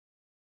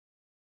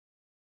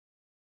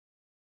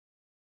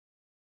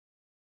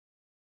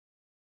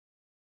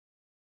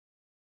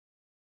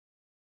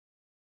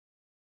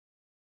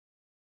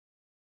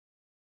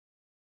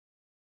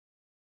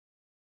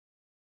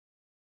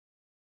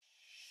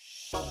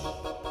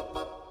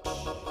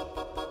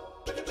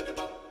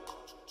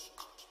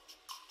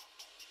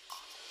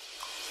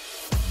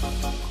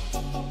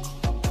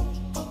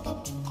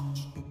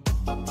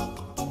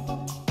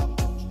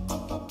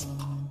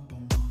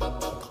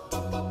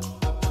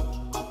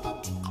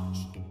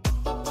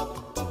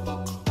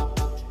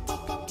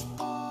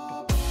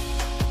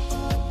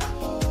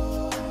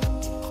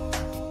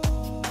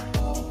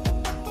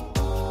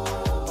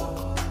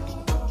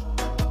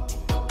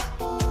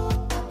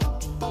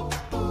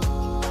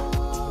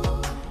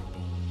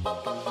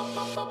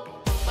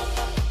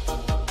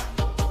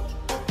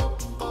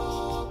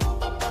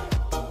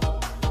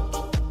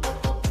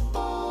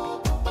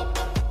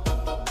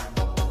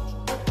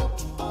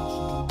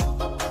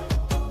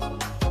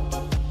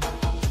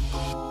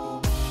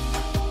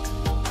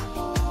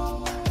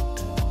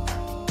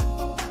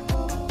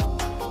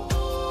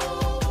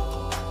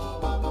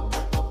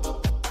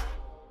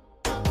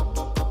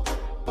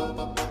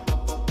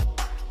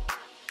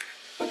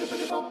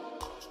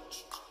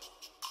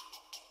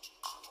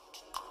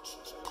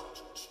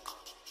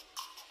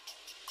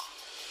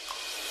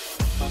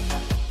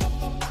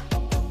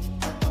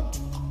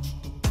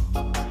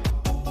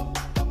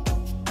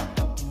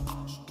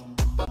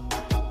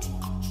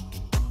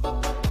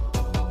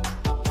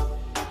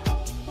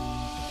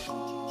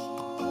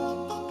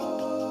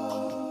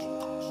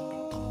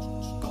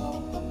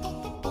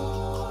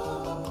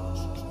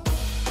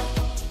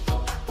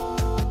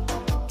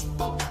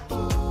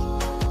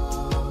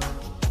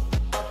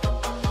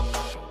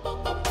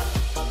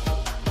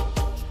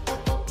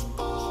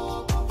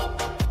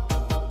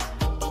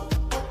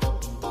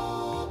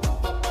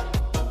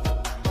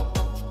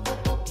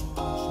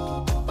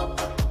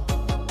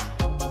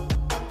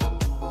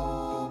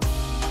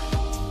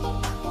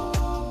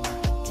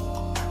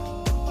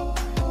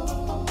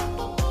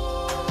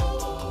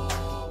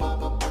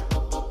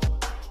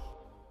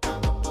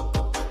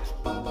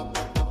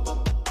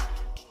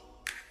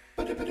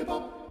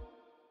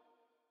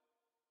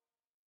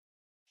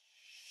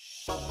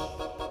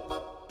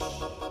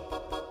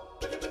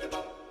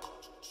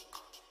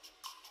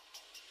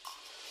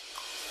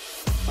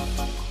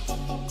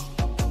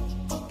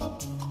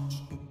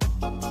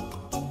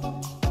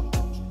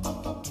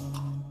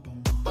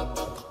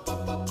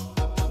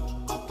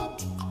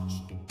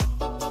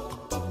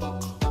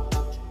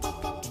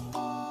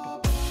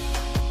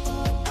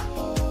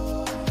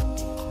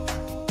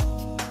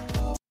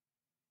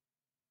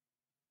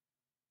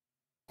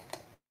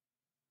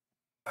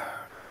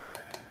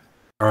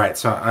All right,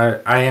 so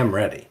I am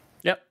ready.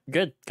 Yep,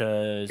 good.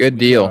 Good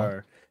deal.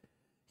 Are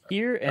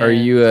here. And are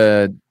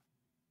you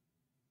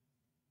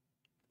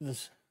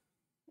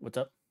what's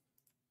up?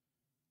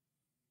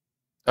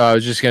 I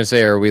was just gonna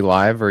say, are we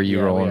live? Or are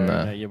you rolling?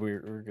 Yeah,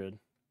 we're good.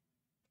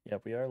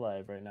 Yep, we are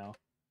live right now.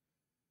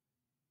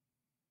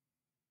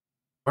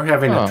 We're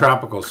having a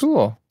tropical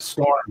storm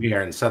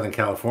here in Southern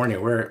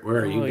California. Where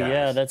are you guys?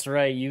 Yeah, that's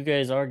right. You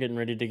guys are getting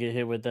ready to get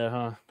hit with that,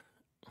 huh?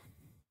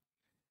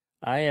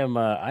 I am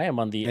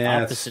on the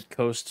opposite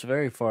coast,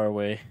 very far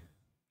away.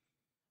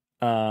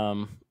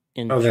 In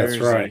Jersey. That's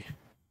right.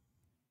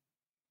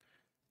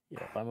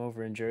 Yep, I'm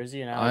over in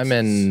Jersey, and I'm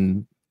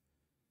in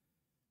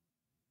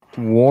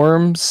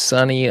warm,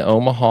 sunny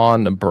Omaha,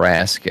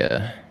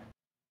 Nebraska.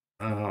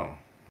 Oh,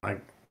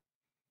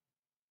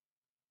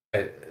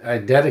 I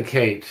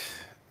dedicate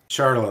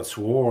Charlotte's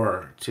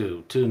War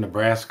to two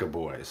Nebraska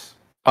boys.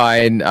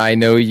 I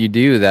know you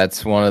do.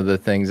 That's one of the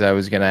things I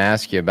was going to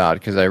ask you about,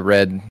 because I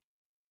read.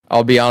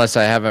 I'll be honest,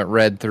 I haven't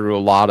read through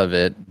a lot of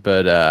it,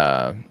 but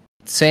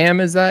Sam,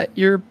 is that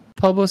your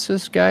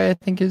publicist guy? I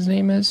think his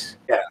name is.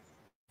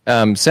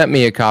 Yeah. Sent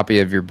me a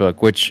copy of your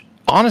book, which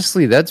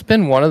honestly, that's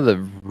been one of the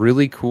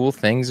really cool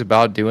things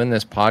about doing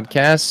this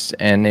podcast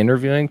and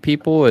interviewing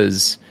people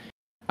is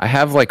I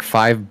have like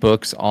 5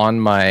 books on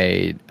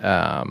my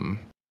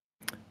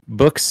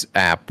books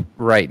app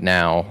right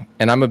now,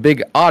 and I'm a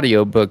big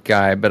audiobook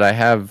guy, but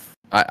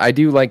I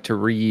do like to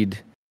read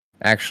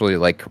actually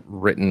like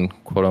written,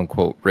 quote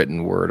unquote,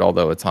 written word,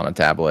 although it's on a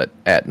tablet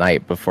at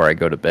night before I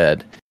go to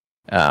bed.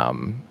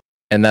 And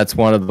that's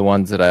one of the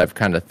ones that I've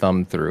kind of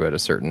thumbed through at a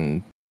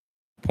certain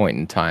point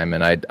in time.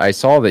 And I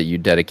saw that you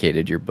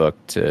dedicated your book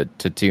to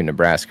 2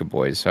 Nebraska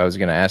boys. So I was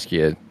going to ask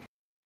you,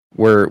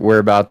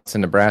 whereabouts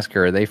in Nebraska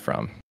are they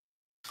from?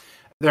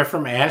 They're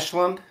from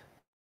Ashland.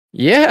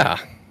 Yeah,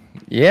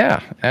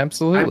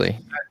 absolutely.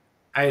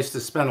 I used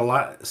to spend a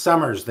lot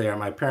summers there.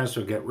 My parents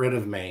would get rid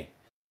of me,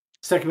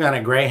 stick me on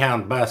a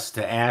Greyhound bus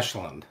to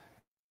Ashland.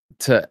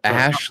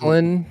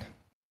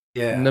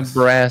 Yes.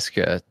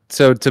 Nebraska.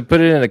 So to put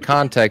it into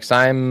context,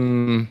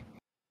 I'm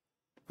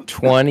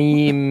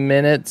 20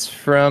 minutes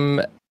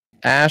from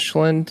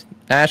Ashland.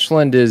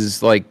 Ashland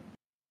is like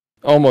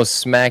almost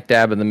smack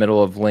dab in the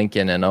middle of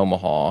Lincoln and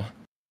Omaha.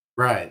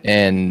 Right.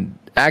 And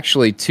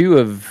actually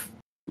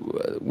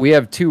we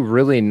have 2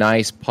 really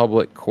nice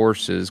public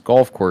courses,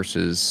 golf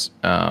courses,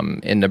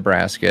 in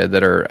Nebraska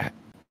that are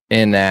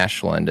in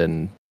Ashland.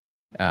 And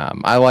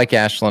I like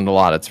Ashland a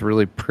lot. It's a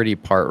really pretty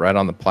part right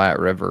on the Platte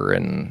River,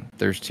 and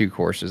there's 2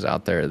 courses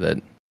out there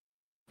that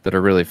that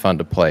are really fun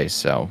to play.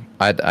 So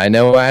I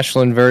know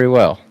Ashland very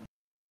well.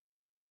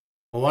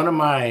 One of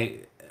my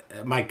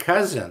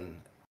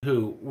cousin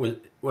who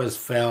was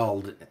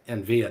felled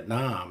in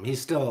Vietnam,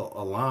 he's still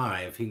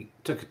alive. He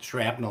took a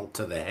shrapnel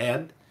to the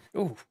head.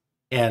 Ooh.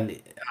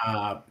 And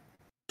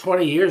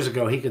 20 years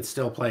ago, he could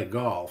still play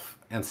golf.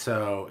 And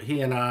so he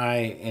and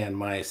I and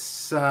my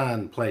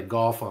son played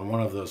golf on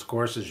one of those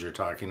courses you're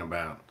talking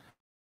about.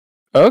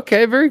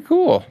 Okay, very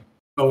cool.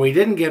 But we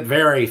didn't get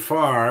very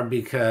far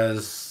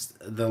because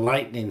the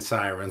lightning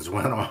sirens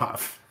went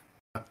off.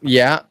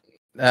 Yeah,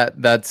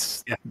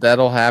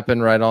 that'll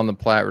happen right on the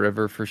Platte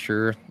River for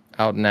sure,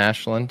 out in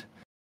Ashland.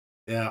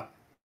 Yeah.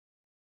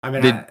 I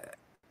mean,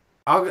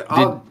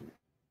 I'll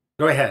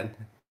go ahead.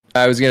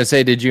 I was going to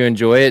say, did you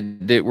enjoy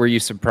it? Were you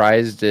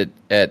surprised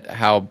at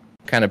how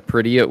kind of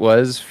pretty it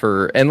was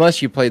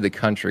unless you played the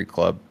country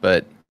club,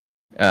 but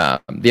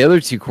the other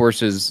two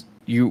courses,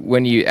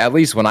 at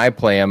least when I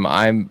play them,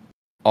 I'm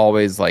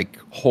always like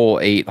hole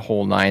 8,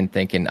 hole 9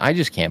 thinking, I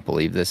just can't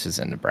believe this is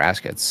in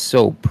Nebraska. It's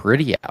so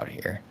pretty out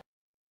here.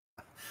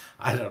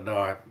 I don't know.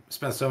 I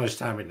spent so much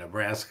time in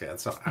Nebraska,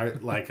 so I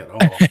like it all,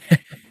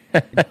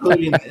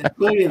 including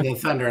the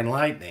thunder and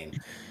lightning.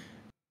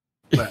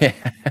 But,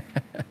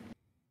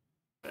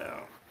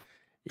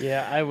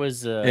 yeah, I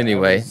was.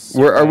 Anyway,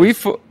 are we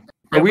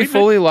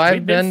fully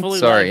live, Ben?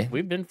 Sorry,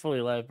 we've been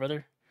fully live,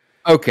 brother.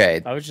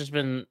 Okay, I was just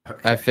been.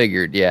 I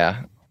figured,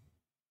 yeah.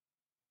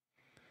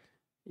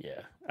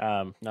 Yeah.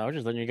 No, I'm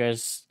just letting you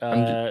guys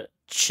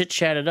chit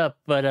chat it up.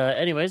 But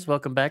anyways,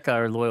 welcome back,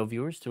 our loyal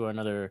viewers, to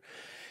another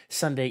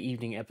Sunday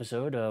evening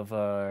episode of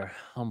our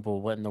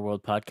humble What in the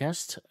World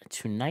podcast.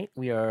 Tonight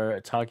we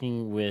are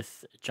talking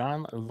with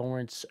John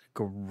Lawrence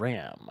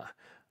Graham.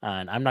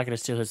 And I'm not going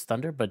to steal his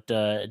thunder, but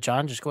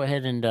John, just go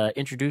ahead and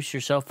introduce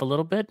yourself a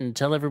little bit and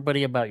tell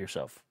everybody about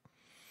yourself.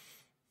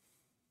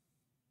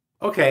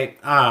 Okay.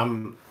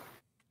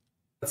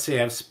 Let's see.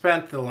 I've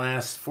spent the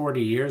last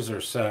 40 years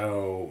or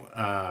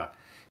so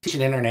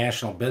teaching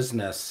international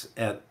business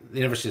at the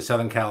University of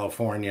Southern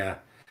California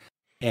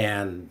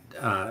and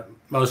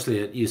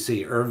mostly at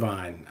UC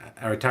Irvine.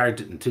 I retired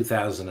in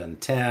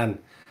 2010.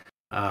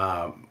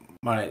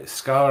 My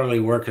scholarly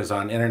work is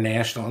on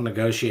international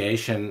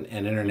negotiation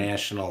and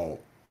international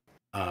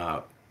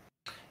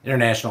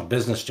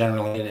business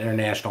generally and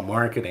international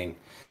marketing.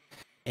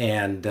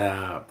 And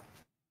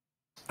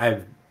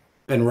I've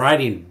been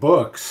writing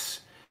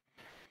books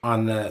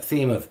on the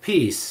theme of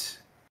peace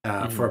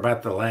for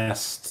about the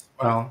last,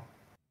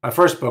 my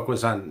first book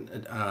was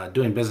on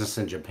doing business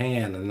in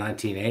Japan in the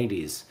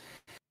 1980s.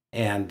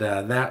 And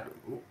that,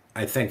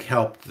 I think,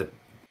 helped the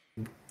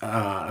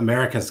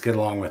Americans get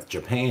along with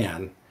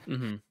Japan.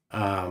 Mm-hmm.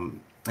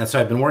 And so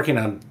I've been working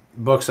on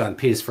books on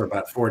peace for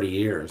about 40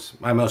 years.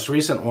 My most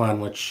recent one,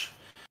 which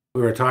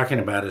we were talking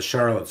about, is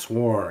Charlotte's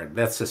War.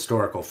 That's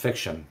historical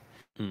fiction.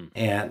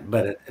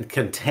 But it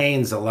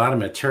contains a lot of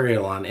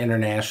material on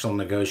international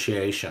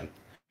negotiation,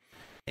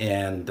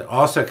 and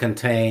also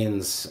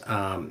contains,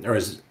 or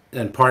is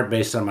in part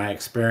based on my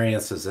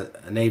experience as a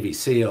Navy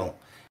SEAL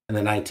in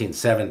the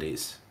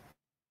 1970s.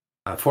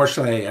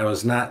 Fortunately, I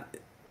was not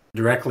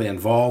directly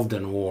involved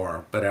in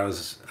war, but I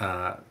was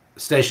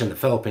stationed in the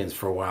Philippines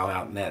for a while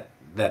out in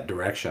that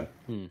direction.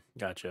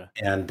 Gotcha.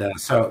 And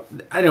so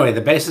anyway,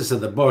 the basis of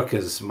the book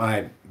is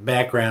my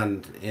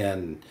background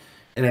in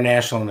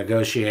international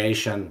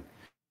negotiation,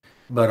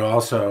 but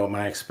also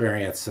my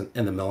experience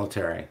in the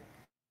military.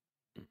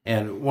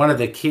 And one of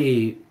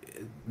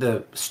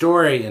the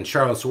story in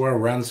Charlotte's War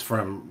runs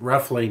from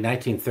roughly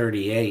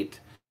 1938,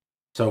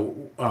 so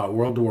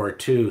World War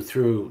II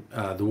through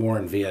the war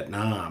in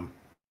Vietnam.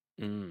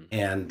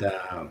 And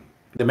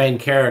the main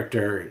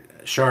character,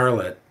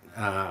 Charlotte,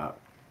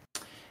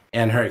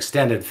 and her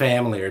extended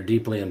family are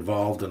deeply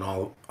involved in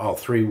all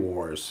three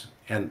wars,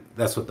 and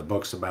that's what the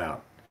book's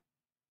about.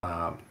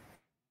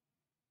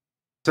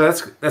 So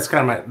that's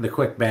kind of the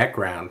quick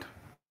background.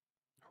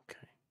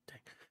 Okay.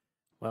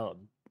 Well,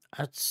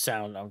 that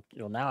sound.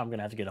 Now I'm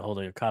gonna have to get a hold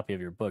of a copy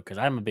of your book because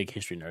I'm a big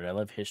history nerd. I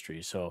love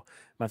history, so I'm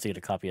gonna have to get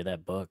a copy of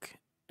that book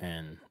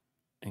and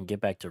get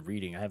back to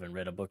reading. I haven't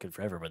read a book in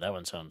forever, but that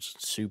one sounds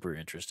super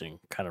interesting.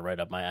 Kind of right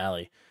up my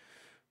alley.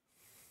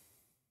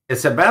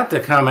 It's about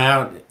to come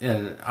out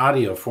in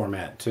audio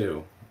format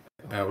too.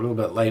 A little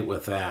bit late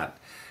with that.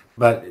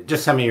 But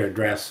just send me your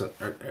address.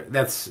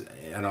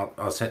 And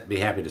I'll be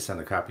happy to send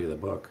a copy of the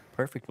book.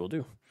 Perfect, will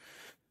do.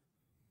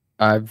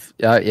 I've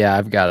got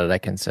it. I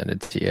can send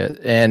it to you.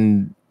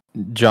 And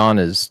John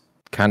is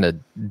kind of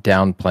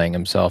downplaying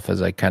himself,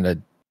 as I kind of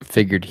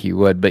figured he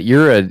would. But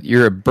you're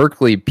a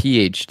Berkeley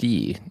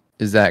PhD.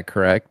 Is that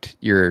correct?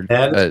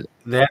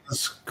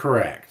 That's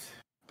correct.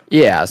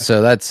 Yeah,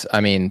 so that's,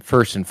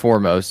 first and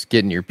foremost,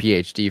 getting your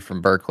PhD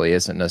from Berkeley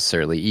isn't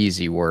necessarily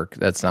easy work.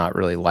 That's not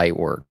really light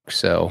work.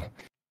 So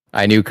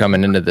I knew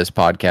coming into this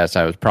podcast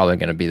I was probably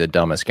going to be the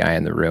dumbest guy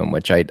in the room,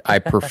 which I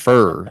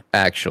prefer,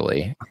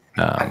 actually.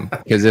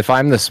 Because if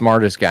I'm the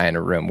smartest guy in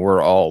a room,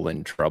 we're all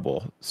in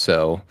trouble.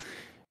 So,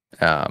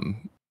 what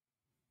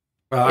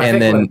a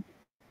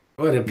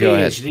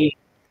PhD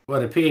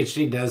what a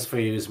PhD does for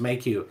you is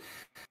make you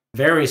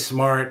very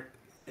smart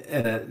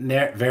in a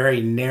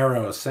very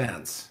narrow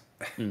sense.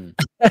 Mm.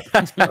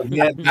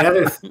 The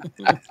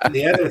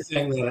other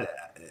thing that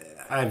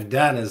I've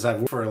done is I've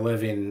worked for a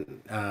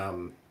living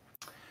for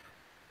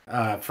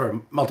a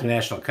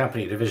multinational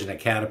company, division of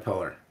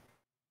Caterpillar,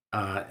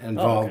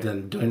 involved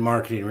in doing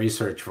marketing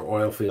research for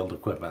oil field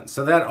equipment.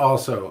 So that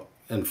also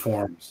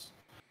informs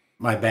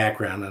my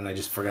background, and I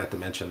just forgot to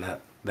mention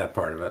that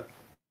part of it.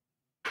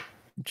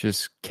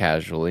 Just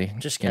casually,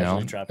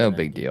 dropping. No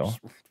big deal.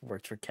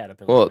 Worked for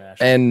Caterpillar. Well,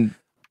 International.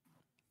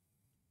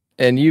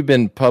 and you've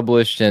been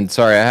published, and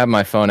sorry, I have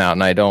my phone out,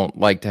 and I don't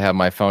like to have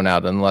my phone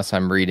out unless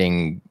I'm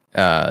reading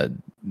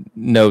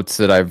notes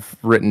that I've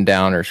written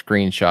down or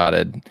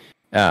screenshotted.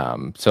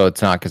 So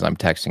it's not because I'm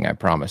texting, I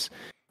promise.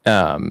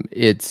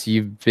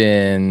 You've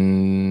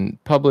been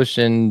published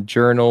in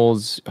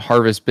journals,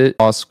 Harvard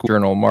Law School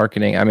Journal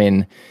Marketing. I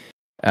mean,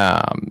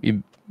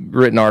 you've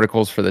written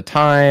articles for the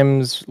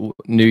Times,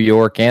 New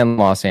York and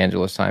Los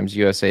Angeles Times,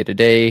 USA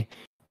Today,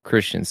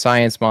 Christian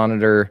Science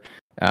Monitor.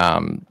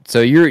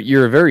 So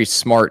you're a very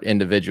smart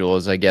individual,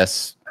 is I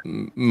guess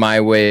my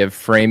way of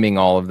framing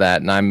all of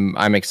that, and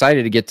I'm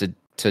excited to get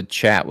to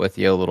chat with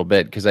you a little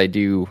bit because I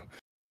do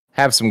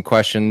have some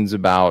questions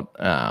about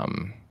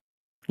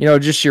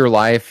just your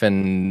life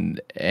and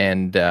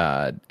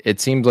it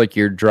seems like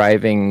your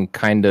driving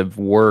kind of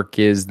work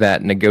is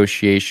that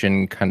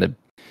negotiation kind of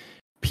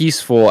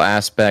peaceful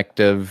aspect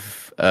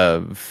of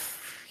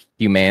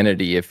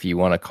humanity, if you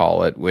want to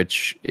call it,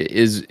 which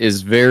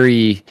is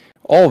very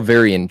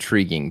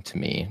intriguing to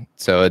me.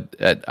 So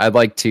I'd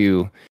like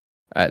to,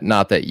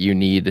 not that you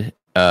need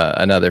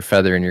another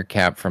feather in your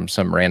cap from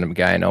some random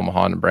guy in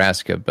Omaha,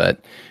 Nebraska,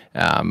 but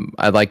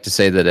I'd like to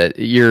say that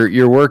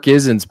your work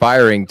is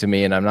inspiring to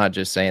me, and I'm not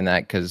just saying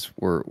that because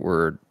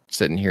we're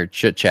sitting here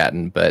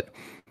chit-chatting, but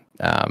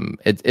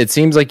it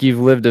seems like you've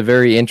lived a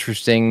very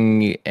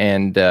interesting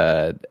and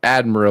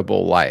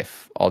admirable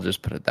life. I'll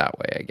just put it that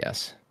way, I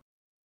guess.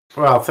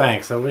 Well,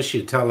 thanks. I wish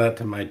you'd tell that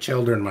to my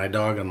children, my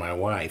dog, and my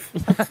wife.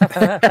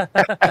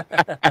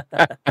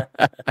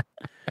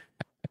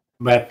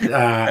 But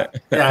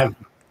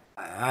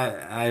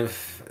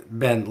I've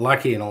been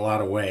lucky in a lot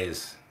of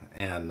ways,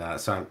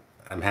 and so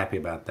I'm happy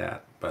about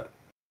that. But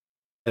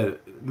the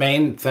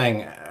main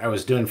thing I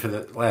was doing for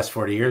the last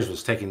 40 years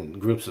was taking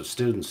groups of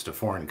students to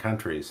foreign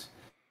countries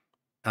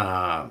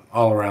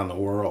all around the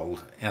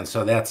world, and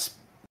so that's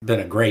been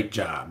a great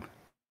job.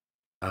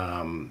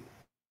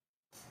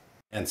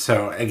 And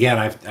so again,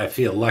 I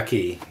feel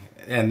lucky,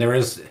 and there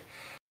is.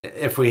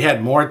 If we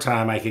had more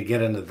time, I could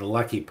get into the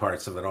lucky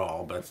parts of it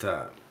all, but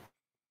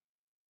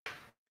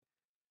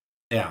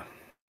yeah.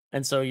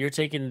 And so you're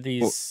taking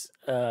these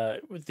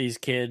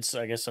kids,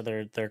 I guess, so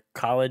they're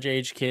college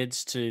age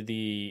kids to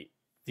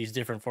these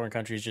different foreign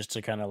countries just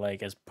to kind of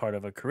like as part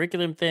of a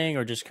curriculum thing,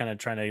 or just kind of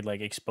trying to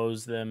like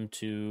expose them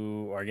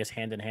to, or I guess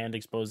hand in hand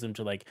expose them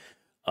to like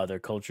other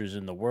cultures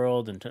in the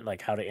world and to,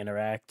 like how to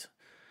interact.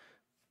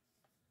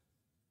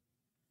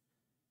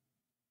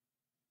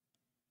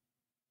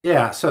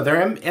 Yeah, so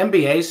they're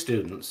MBA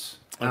students.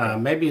 Okay.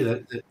 Maybe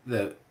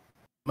the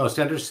most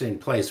interesting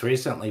place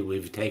recently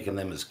we've taken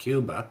them is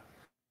Cuba.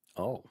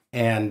 Oh.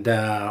 And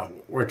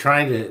we're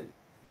trying to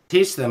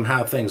teach them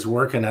how things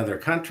work in other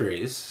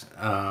countries.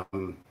 For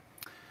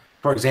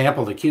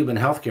example, the Cuban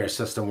healthcare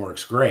system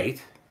works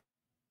great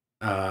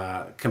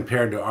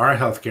compared to our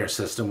healthcare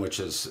system, which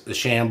is a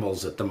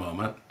shambles at the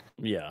moment.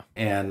 Yeah.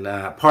 And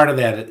part of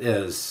that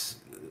is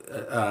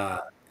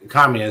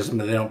communism.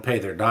 They don't pay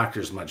their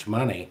doctors much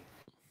money.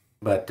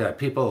 But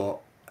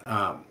people,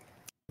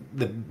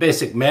 the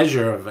basic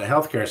measure of a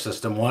healthcare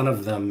system, one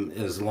of them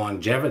is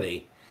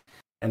longevity.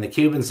 And the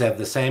Cubans have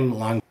the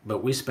same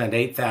but we spend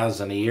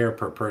 $8,000 a year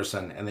per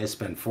person, and they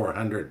spend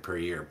 $400 per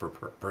year per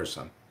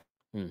person.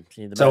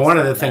 So one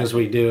of the things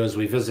we do is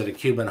we visit a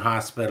Cuban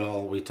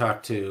hospital. We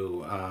talk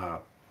to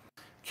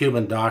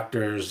Cuban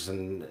doctors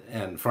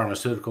and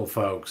pharmaceutical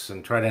folks,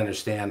 and try to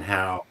understand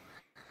how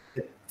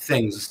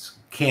things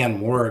can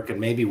work and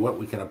maybe what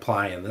we can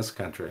apply in this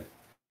country.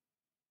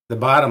 The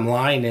bottom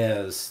line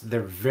is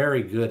they're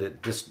very good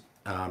at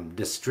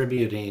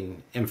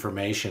distributing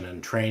information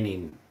and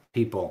training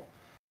people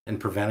in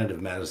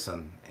preventative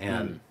medicine.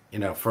 And,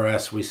 for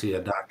us, we see a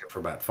doctor for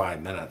about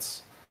 5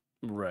 minutes.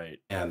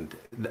 Right. And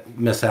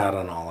miss out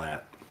on all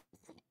that.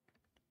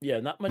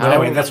 Yeah, not much.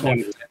 Anyway, that's one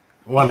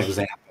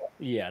example.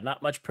 Yeah,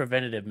 not much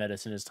preventative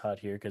medicine is taught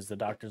here because the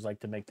doctors like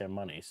to make their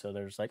money. So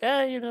they're just like,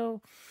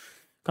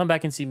 come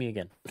back and see me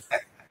again.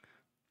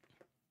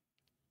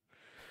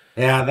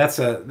 Yeah, that's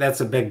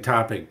a big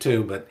topic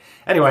too. But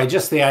anyway,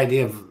 just the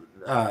idea of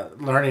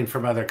learning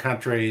from other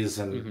countries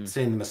and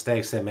seeing the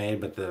mistakes they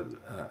made. But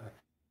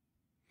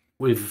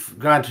we've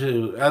gone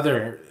to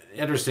other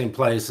interesting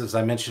places.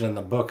 I mentioned in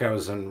the book I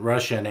was in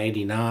Russia in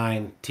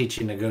 '89,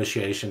 teaching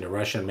negotiation to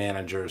Russian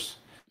managers,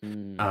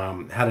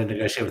 how to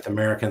negotiate with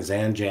Americans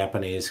and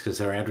Japanese because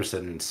they're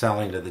interested in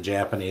selling to the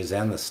Japanese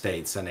and the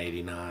States in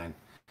 '89. Of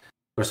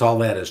course, all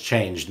that has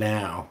changed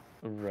now.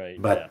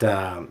 Right. But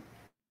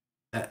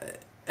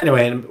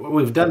anyway, and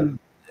we've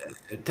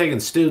taken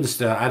students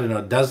to, I don't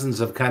know, dozens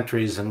of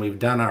countries, and we've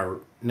done our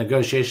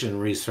negotiation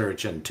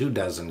research in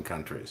 24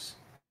 countries.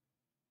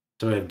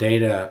 So we have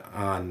data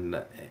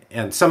on,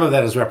 and some of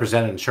that is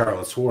represented in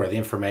Charlotte's War, the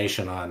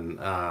information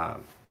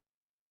on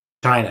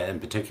China in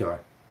particular.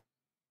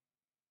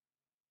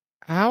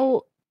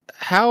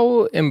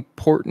 How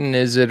important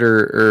is it,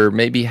 or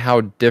maybe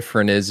how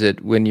different is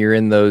it when you're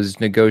in those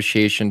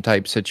negotiation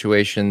type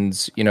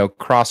situations,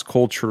 cross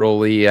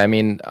culturally? I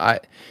mean,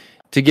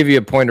 to give you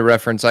a point of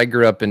reference, I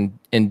grew up in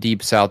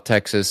deep South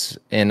Texas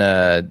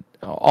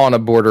on a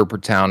border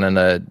town in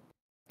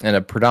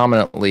a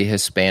predominantly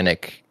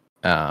Hispanic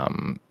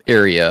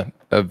area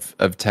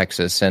of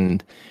Texas,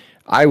 and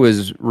I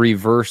was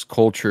reverse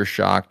culture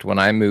shocked when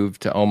I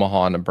moved to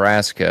Omaha,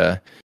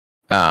 Nebraska.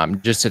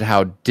 Just at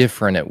how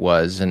different it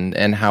was,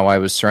 and how I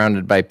was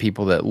surrounded by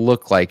people that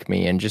looked like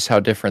me, and just how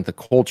different the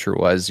culture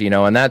was,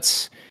 and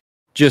that's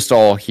just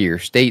all here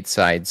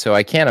stateside. So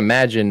I can't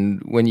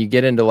imagine when you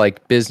get into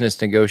like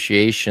business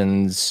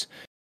negotiations,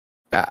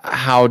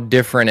 how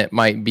different it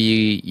might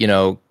be,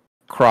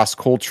 cross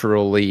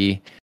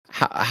culturally.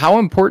 How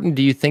important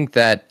do you think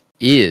that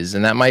is?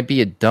 And that might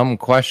be a dumb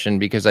question,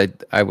 because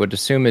I would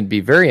assume it'd be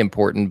very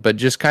important, but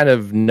just kind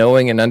of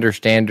knowing and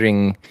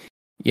understanding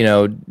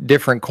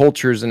different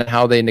cultures and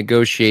how they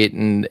negotiate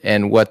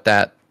and what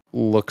that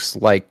looks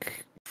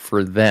like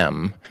for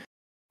them.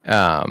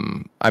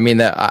 I mean,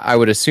 that I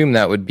would assume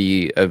that would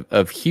be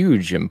of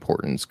huge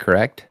importance,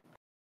 correct?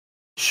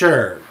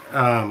 Sure.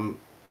 One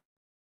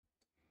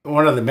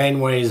of the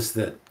main ways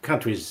that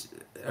countries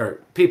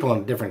or people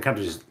in different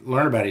countries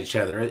learn about each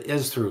other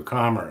is through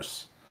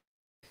commerce.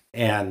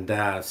 And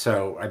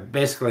so I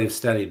basically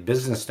studied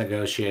business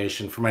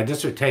negotiation. For my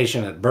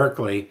dissertation at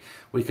Berkeley,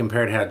 we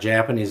compared how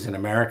Japanese and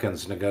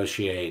Americans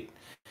negotiate.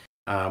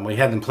 We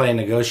had them play a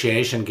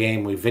negotiation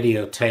game we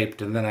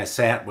videotaped, and then I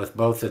sat with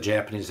both the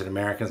Japanese and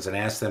Americans and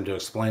asked them to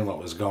explain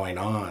what was going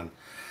on.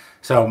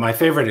 So my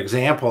favorite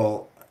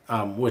example,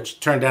 which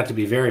turned out to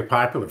be very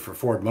popular for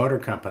Ford Motor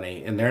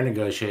Company in their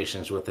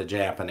negotiations with the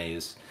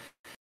Japanese,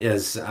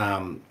 is...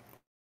 and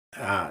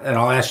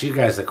I'll ask you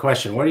guys the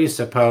question: what do you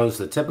suppose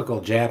the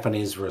typical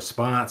Japanese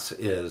response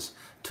is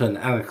to an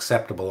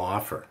unacceptable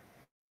offer?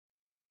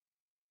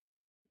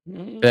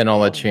 Ben, I'll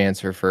let you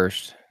answer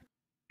first.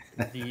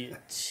 The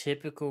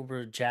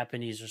typical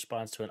Japanese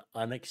response to an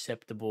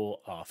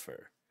unacceptable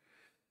offer.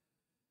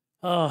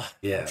 Oh,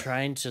 yeah. I'm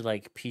trying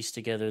to piece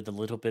together the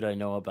little bit I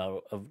know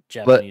of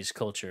Japanese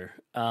culture.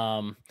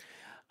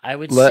 I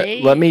would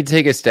say... Let me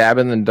take a stab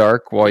in the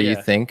dark while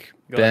you think,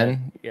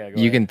 Ben. Yeah, go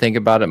you ahead. Can think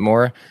about it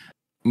more.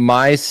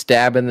 My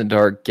stab in the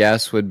dark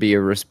guess would be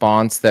a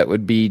response that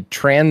would be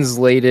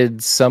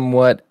translated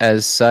somewhat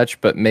as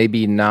such, but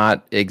maybe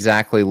not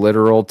exactly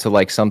literal,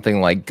 to something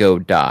like "go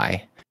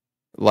die,"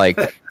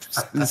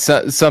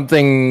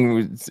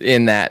 something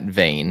in that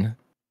vein.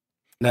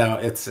 No,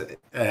 it's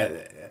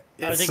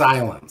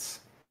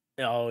silence.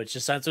 No, it's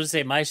just silence. So to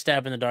say, my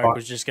stab in the dark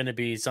was just going to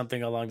be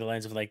something along the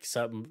lines of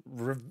some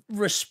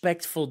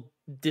respectful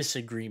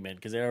disagreement,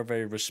 because they are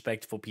very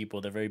respectful people.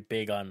 They're very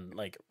big on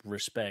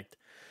respect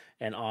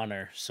and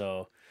honor.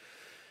 So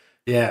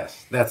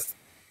yes.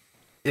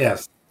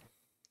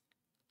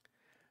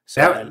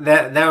 So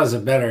that was a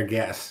better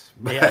guess.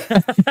 Yeah.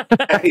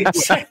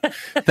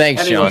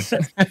 Thanks, Sean. So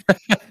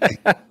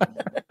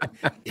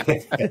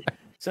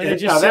they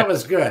that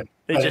was good.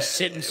 They just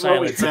sit in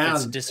silence if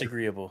it's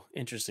disagreeable.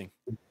 Interesting.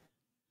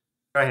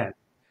 Go ahead.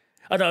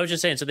 Oh no, I was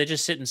just saying. So they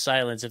just sit in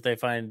silence if they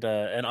find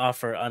an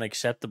offer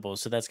unacceptable.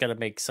 So that's got to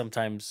make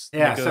sometimes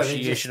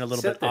negotiation a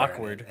little bit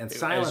awkward. And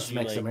silence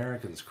makes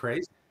Americans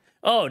crazy.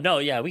 Oh no,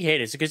 yeah, we hate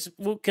it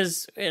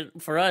because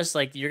for us,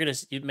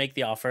 you make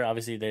the offer.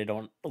 Obviously, they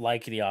don't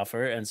like the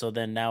offer, and so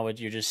then now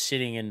you're just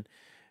sitting in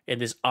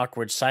this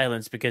awkward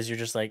silence because you're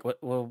just like,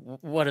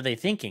 what are they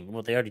thinking?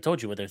 Well, they already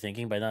told you what they're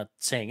thinking by not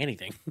saying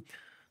anything.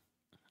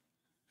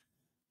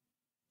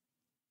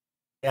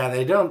 Yeah,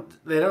 they don't.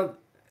 The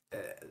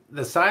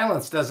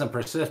silence doesn't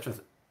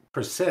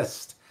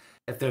persist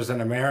if there's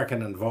an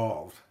American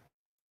involved,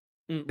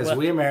 because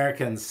we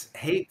Americans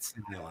hate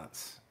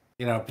silence.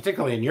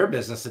 Particularly in your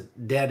business,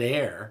 dead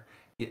air.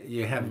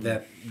 You have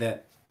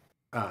that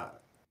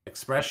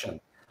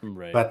expression,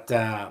 right? But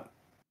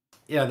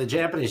the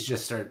Japanese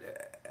just start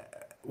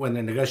when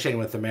they're negotiating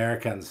with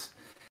Americans.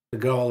 The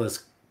goal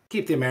is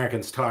keep the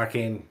Americans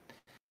talking.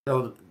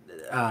 They'll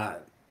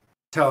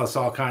tell us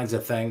all kinds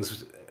of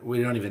things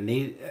we don't even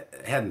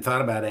hadn't thought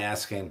about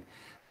asking,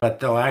 but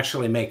they'll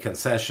actually make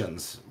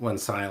concessions when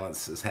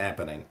silence is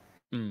happening.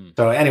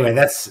 So anyway,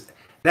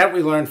 that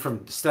we learned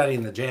from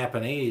studying the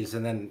Japanese,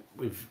 and then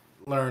we've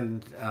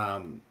learned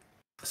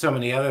so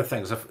many other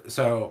things.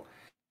 So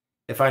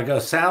if I go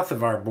south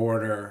of our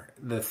border,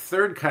 the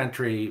third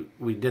country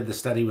we did the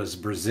study was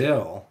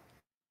Brazil.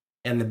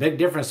 And the big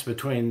difference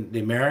between the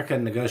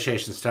American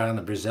negotiation style and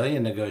the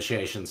Brazilian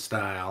negotiation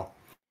style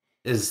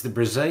is the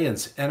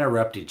Brazilians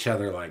interrupt each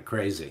other like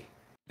crazy.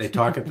 They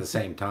talk at the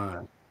same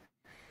time.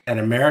 And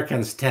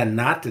Americans tend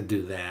not to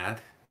do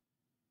that.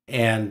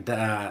 And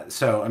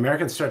so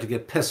Americans start to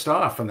get pissed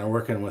off when they're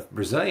working with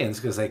Brazilians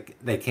because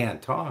they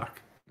can't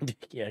talk.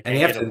 Yeah, And can't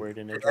you have get a to. word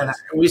in And edgewise.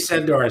 we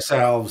said to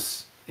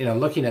ourselves,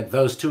 looking at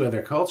those two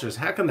other cultures,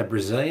 how can the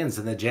Brazilians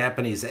and the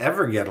Japanese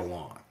ever get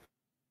along?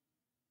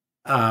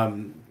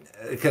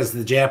 Because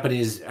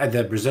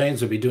the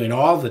Brazilians would be doing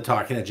all the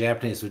talking, the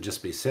Japanese would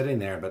just be sitting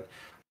there. But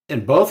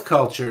in both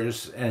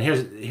cultures, and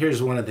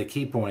here's one of the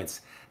key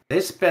points,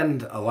 they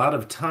spend a lot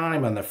of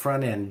time on the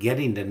front end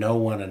getting to know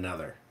one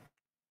another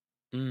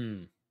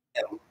Mm.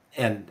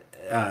 and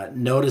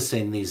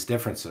noticing these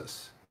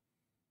differences.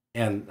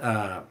 And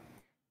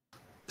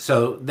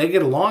so they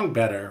get along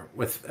better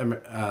with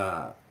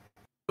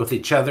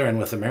each other and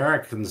with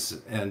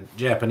Americans and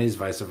Japanese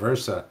vice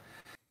versa,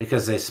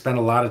 because they spend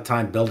a lot of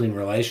time building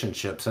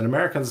relationships. And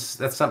Americans,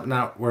 that's something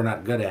we're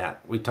not good at.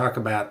 We talk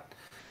about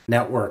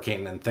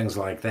networking and things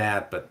like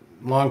that, but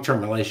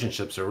long-term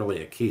relationships are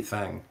really a key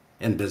thing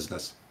in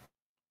business.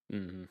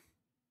 Mm-hmm.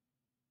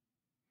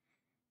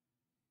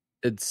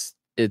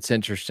 It's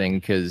interesting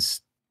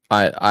because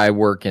I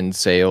work in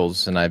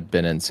sales and I've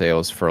been in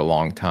sales for a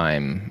long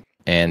time,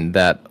 and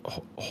that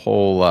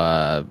whole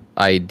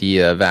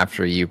idea of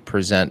after you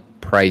present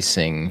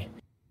pricing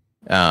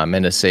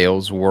in a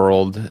sales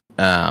world,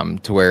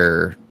 to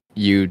where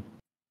you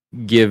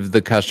give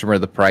the customer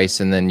the price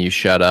and then you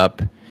shut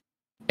up,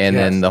 and Yes.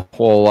 then the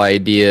whole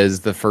idea is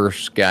the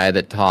first guy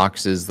that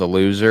talks is the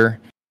loser.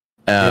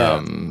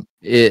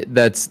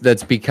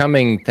 That's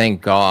becoming,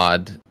 thank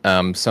God,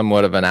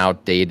 somewhat of an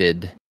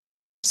outdated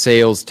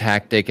sales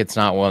tactic. It's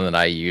not one that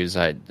I use.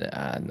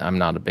 I'm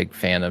not a big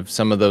fan of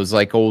some of those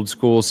like old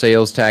school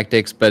sales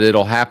tactics, but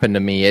it'll happen to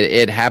me.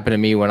 It happened to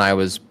me when I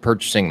was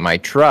purchasing my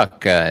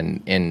truck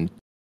in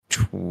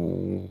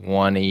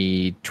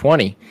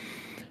 2020.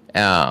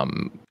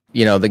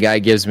 The guy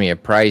gives me a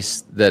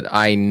price that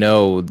I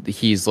know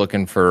he's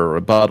looking for a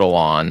rebuttal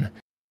on.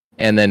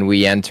 And then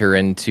we enter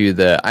into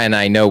and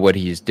I know what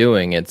he's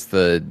doing. It's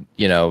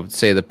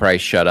say the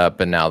price shut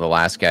up and now the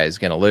last guy is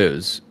going to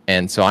lose.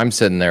 And so I'm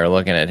sitting there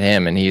looking at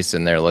him and he's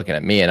sitting there looking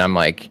at me. And I'm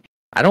like,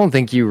 I don't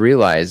think you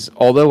realize,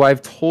 although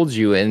I've told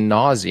you in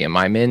nauseam,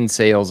 I'm in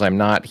sales. I'm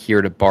not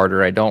here to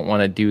barter. I don't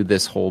want to do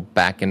this whole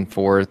back and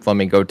forth. Let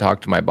me go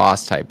talk to my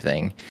boss type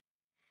thing.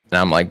 And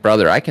I'm like,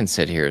 brother, I can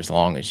sit here as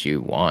long as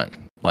you want.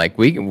 Like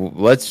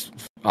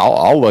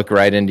I'll look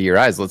right into your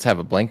eyes. Let's have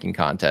a blinking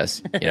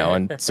contest,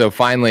 And so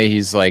finally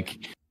he's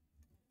like,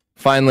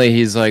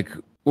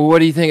 well, what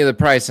do you think of the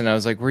price? And I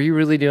was like, were you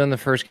really doing the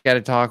first guy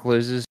to talk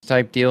loses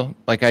type deal?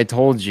 Like, I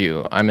told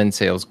you, I'm in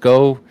sales.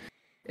 Go.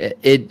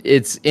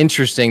 It's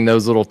interesting,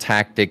 those little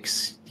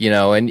tactics,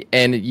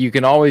 and you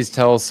can always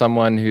tell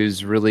someone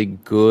who's really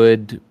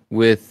good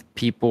with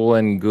people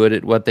and good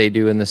at what they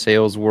do in the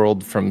sales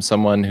world from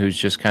someone who's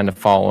just kind of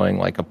following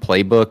like a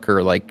playbook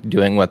or like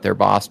doing what their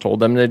boss told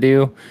them to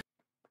do.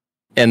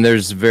 And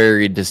there's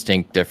very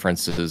distinct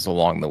differences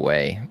along the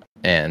way.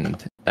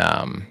 And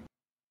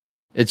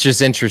it's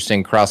just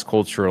interesting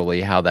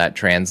cross-culturally how that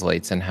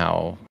translates and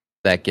how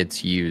that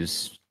gets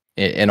used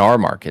in our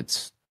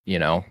markets,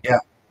 Yeah.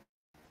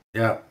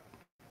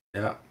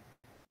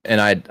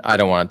 And I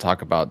don't want to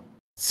talk about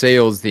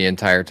sales the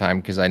entire time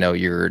because I know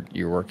you're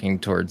working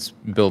towards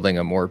building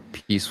a more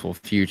peaceful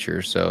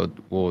future. So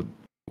we'll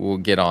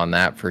get on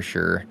that for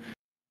sure.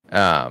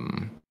 I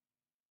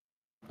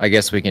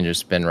guess we can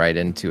just spin right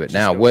into it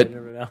now.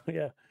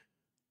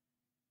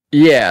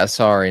 Yeah,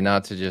 sorry,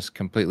 not to just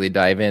completely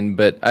dive in,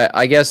 but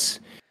I guess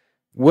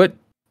what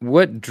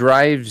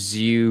drives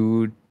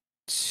you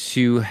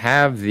to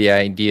have the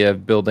idea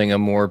of building a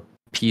more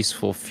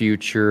peaceful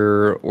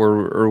future,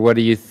 or what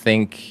do you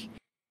think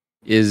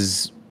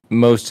is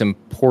most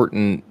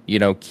important,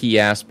 key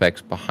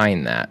aspects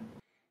behind that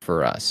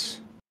for us?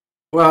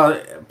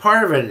 Well,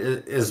 part of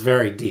it is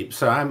very deep.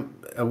 So I'm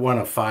one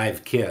of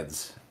 5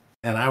 kids,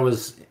 and I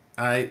was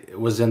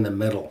in the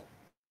middle.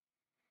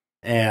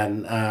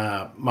 And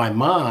my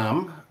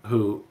mom,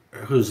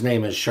 whose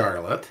name is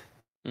Charlotte,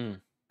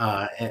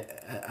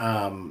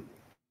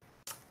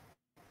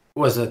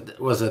 was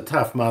a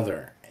tough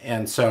mother,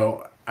 and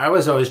so I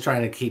was always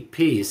trying to keep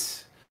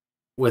peace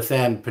with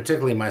them,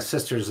 particularly my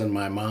sisters and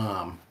my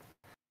mom,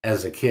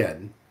 as a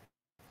kid.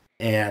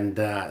 And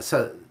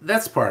so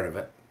that's part of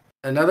it.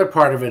 Another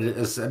part of it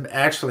is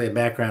actually a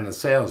background in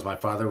sales. My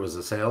father was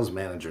a sales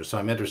manager, so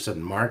I'm interested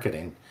in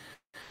marketing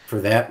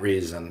for that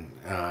reason.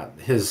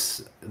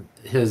 His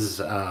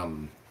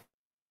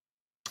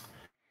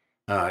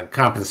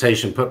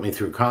compensation put me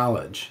through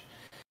college,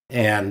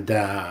 and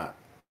of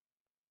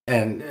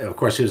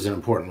course he was an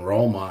important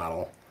role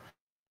model.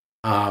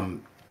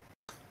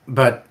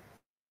 But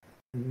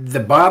the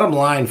bottom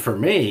line for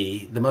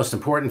me, the most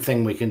important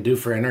thing we can do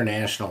for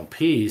international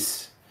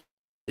peace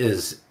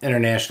is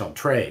international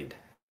trade.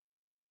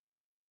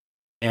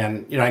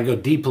 And, I go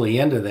deeply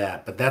into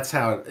that, but that's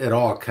how it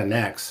all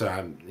connects. So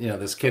I'm,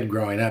 this kid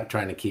growing up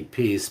trying to keep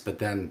peace, but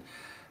then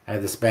I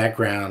have this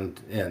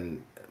background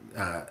in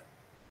a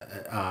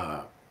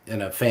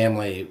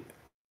family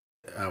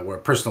where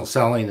personal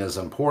selling is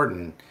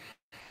important.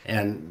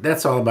 And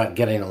that's all about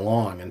getting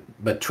along.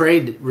 But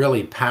trade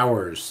really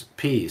powers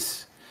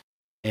peace,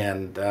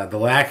 and the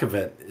lack of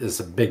it is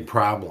a big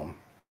problem.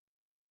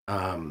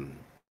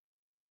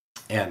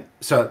 And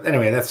so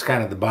anyway, that's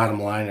kind of the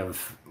bottom line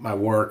of my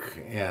work,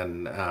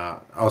 and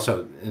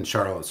also in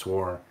Charlotte's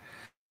War.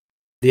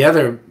 The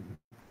other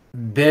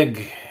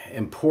big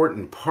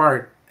important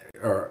part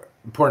or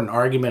important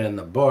argument in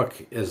the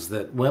book is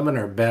that women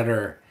are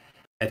better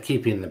at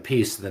keeping the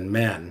peace than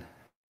men,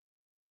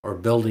 or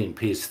building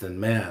peace than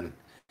men.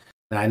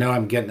 Now, I know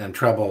I'm getting in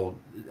trouble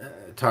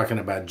talking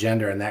about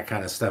gender and that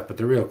kind of stuff, but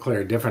the real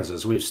clear difference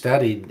is we've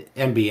studied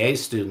MBA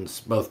students,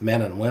 both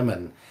men and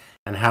women,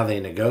 and how they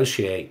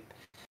negotiate,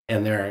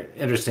 and there are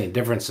interesting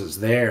differences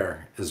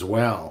there as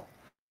well.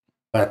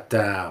 But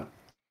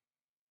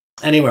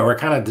anyway, we're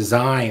kind of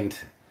designed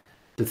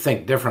to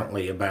think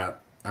differently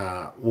about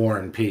war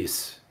and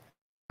peace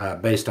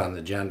based on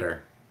the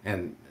gender.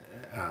 And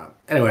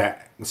anyway,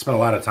 I spent a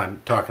lot of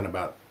time talking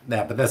about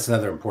that, but that's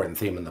another important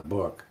theme in the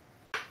book.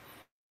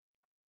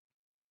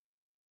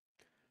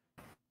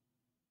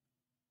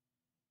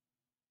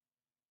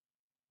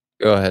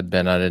 Go ahead,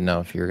 Ben. I didn't know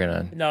if you were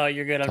gonna. No,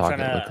 you're good. talk.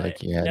 It looked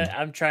like you had.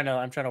 I'm trying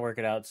to work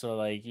it out. So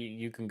like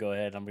you can go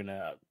ahead. I'm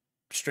gonna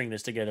string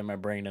this together in my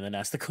brain and then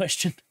ask the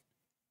question.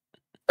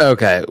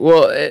 Okay.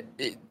 Well,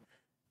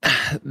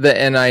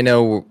 and I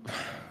know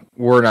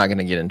we're not going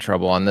to get in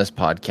trouble on this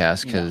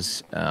podcast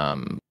because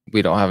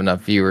we don't have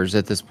enough viewers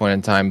at this point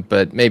in time.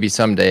 But maybe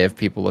someday if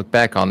people look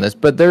back on this.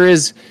 But there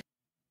is,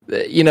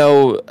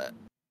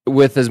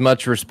 with as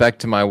much respect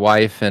to my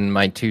wife and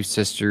my two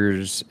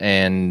sisters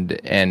and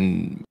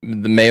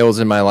the males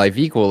in my life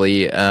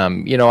equally,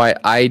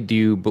 I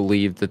do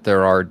believe that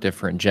there are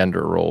different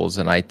gender roles,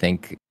 and I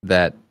think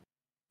that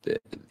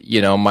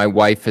my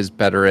wife is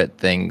better at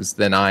things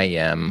than I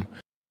am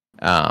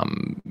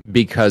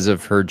because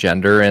of her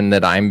gender, and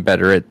that I'm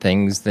better at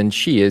things than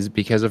she is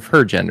because of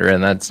her gender.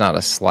 And that's not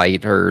a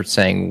slight or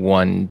saying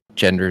one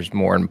gender is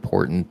more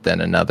important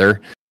than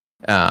another.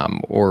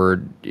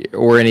 Or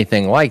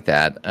anything like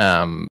that.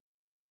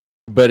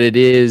 But it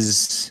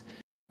is,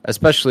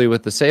 especially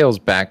with the sales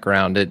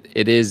background,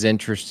 it is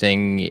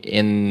interesting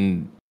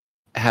in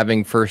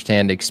having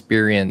firsthand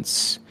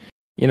experience,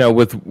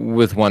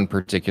 with one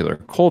particular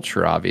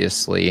culture,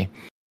 obviously,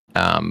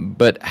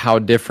 but how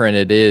different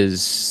it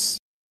is,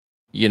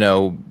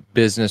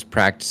 business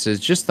practices,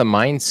 just the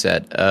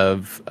mindset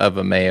of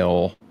a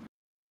male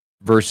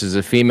versus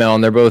a female,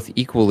 and they're both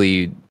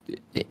equally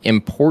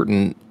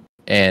important.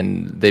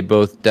 And they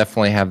both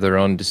definitely have their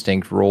own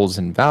distinct roles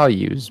and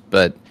values,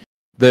 but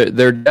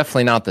they're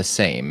definitely not the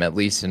same. At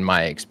least in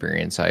my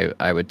experience,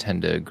 I would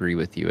tend to agree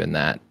with you in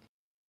that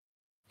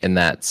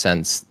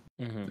sense,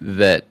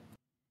 that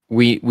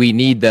we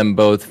need them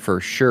both for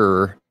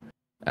sure,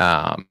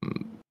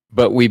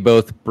 but we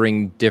both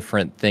bring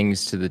different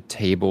things to the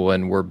table,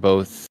 and we're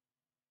both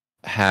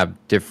have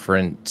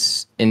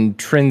different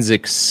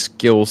intrinsic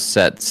skill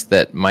sets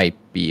that might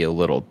be a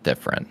little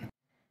different.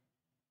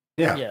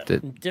 Yeah.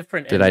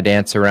 Different. Did I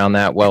dance around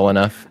that well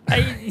enough?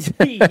 I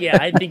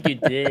think you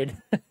did.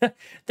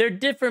 They're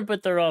different,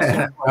 but they're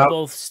also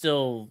both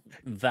still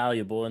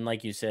valuable. And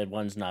like you said,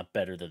 one's not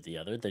better than the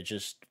other. They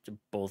just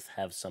both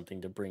have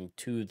something to bring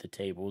to the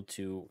table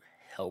to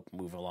help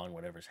move along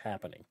whatever's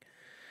happening.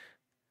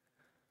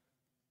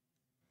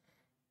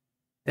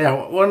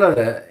 Yeah, one of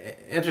the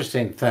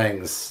interesting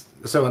things.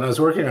 So when I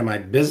was working on my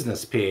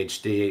business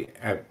PhD,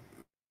 I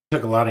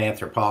took a lot of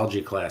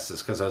anthropology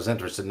classes because I was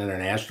interested in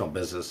international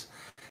business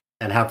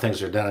and how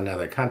things are done in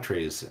other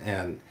countries.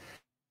 And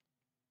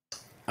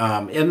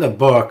in the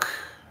book,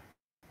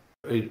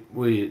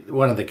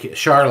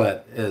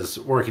 Charlotte is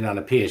working on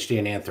a PhD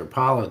in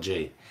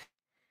anthropology,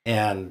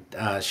 and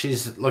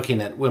she's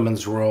looking at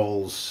women's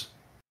roles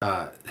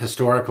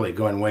historically,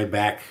 going way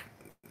back,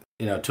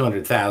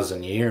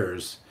 200,000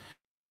 years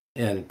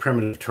in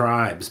primitive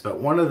tribes. But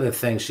one of the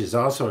things she's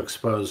also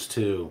exposed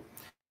to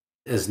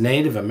is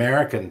Native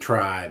American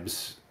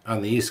tribes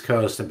on the East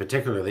Coast, in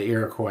particular the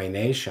Iroquois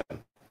Nation.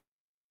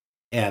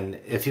 And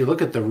if you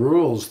look at the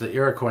rules the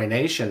Iroquois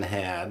Nation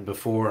had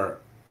before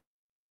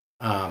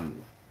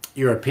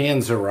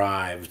Europeans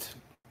arrived,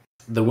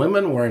 the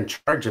women were in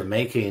charge of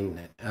making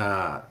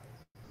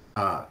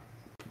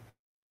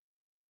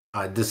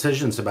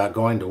decisions about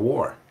going to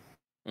war.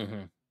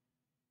 Mm-hmm.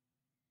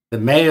 The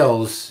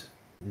males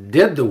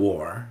did the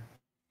war,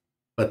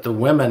 but the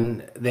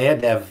women, they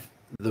had to have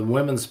the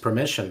women's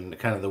permission,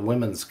 kind of the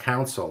women's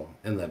council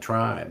in the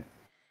tribe.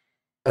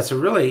 That's a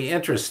really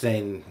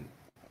interesting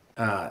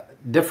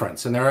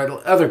difference. And there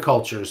are other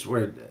cultures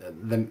where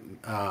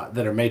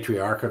that are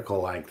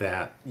matriarchal like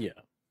that. Yeah.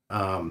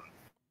 But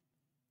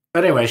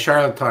anyway,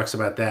 Charlotte talks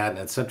about that, and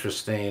it's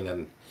interesting,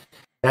 and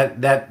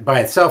that by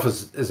itself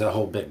is a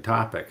whole big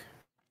topic.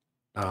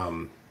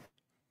 But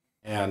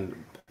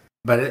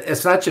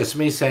it's not just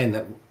me saying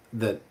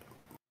that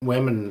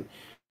women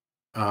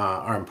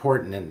are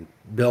important in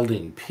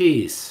building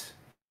peace.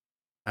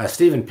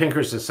 Steven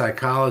Pinker's a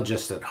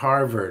psychologist at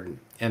Harvard,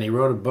 and he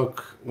wrote a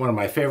book, one of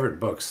my favorite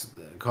books,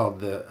 called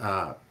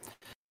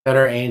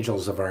better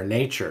angels of our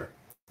nature.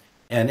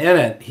 And in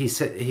it,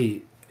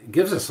 he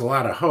gives us a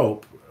lot of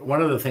hope.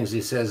 One of the things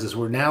he says is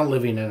we're now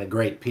living in a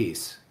great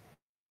peace.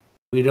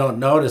 We don't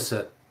notice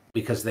it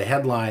because the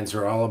headlines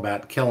are all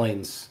about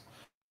killings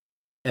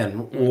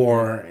and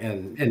war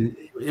and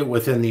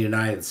within the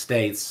United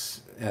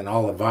States and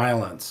all the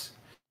violence.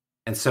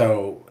 And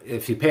so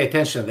if you pay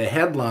attention to the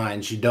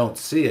headlines, you don't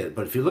see it.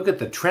 But if you look at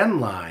the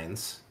trend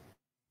lines,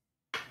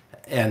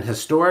 and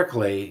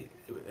historically,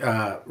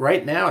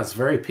 right now it's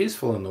very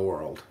peaceful in the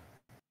world.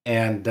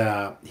 And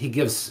he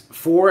gives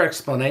 4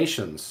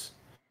 explanations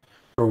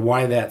for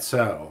why that's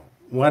so.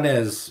 One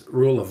is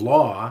rule of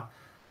law.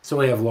 So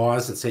we have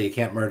laws that say you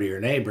can't murder your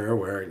neighbor,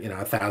 where,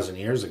 1,000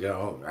 years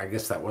ago, I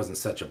guess that wasn't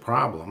such a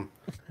problem.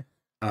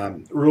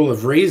 Rule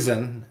of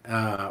reason.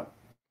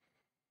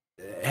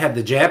 Had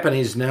the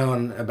Japanese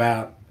known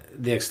about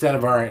the extent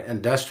of our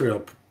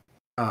industrial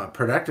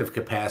productive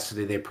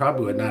capacity, they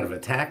probably would not have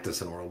attacked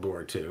us in World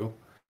War II.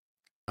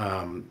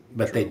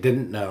 But they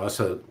didn't know.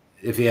 So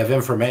if you have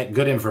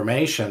good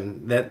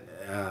information,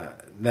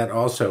 that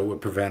also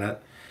would prevent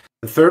it.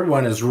 The third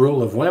one is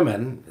rule of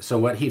women. So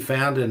what he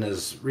found in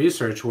his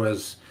research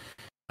was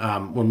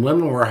when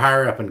women were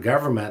higher up in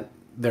government,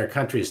 their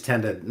countries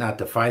tended not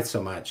to fight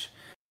so much.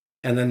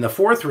 And then the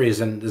fourth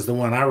reason is the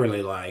one I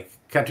really like.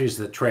 Countries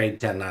that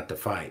trade tend not to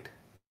fight.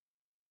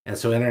 And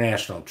so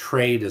international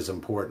trade is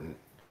important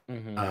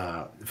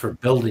for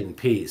building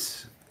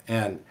peace.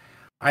 And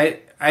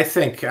I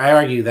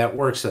argue that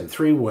works in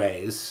 3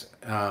 ways.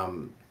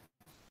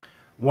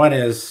 One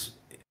is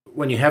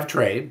when you have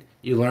trade,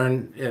 you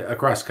learn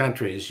across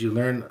countries, you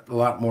learn a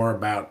lot more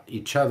about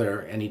each other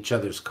and each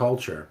other's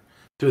culture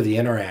through the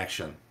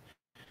interaction.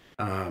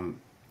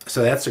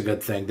 So that's a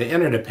good thing. The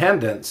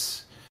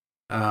interdependence,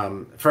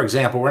 for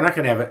example, we're not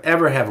going to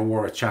ever have a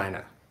war with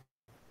China.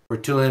 We're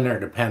too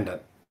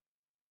interdependent.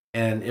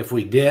 And if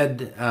we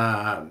did,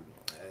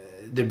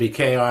 there'd be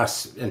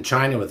chaos in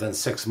China within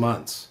 6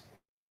 months.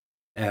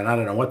 And I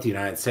don't know what the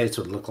United States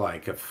would look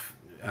like if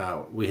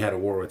we had a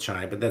war with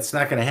China, but that's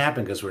not going to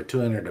happen because we're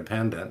too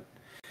interdependent.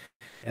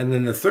 And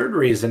then the third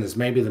reason is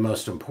maybe the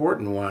most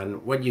important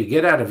one. What you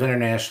get out of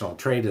international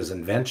trade is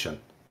invention.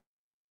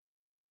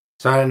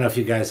 So I don't know if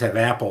you guys have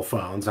Apple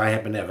phones. I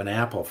happen to have an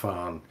Apple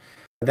phone.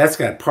 But that's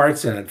got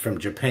parts in it from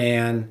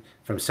Japan,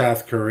 from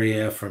South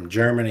Korea, from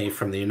Germany,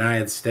 from the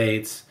United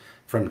States,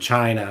 from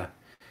China.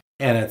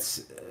 And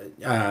it's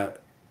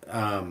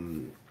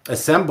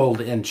assembled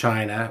in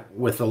China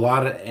with a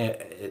lot of,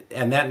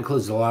 and that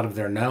includes a lot of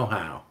their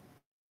know-how.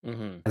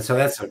 And so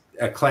that's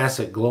a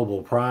classic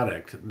global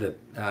product that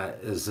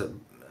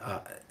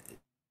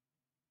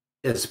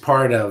is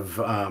part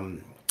of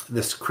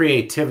this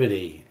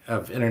creativity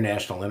of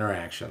international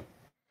interaction.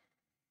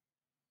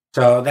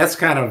 So that's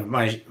kind of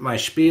my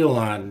spiel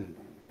on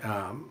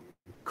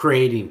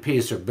creating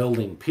peace or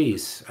building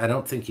peace. I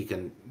don't think you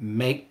can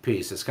make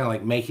peace. It's kind of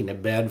like making a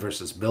bed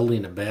versus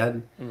building a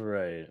bed.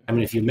 Right. I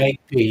mean, if you make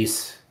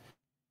peace,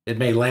 it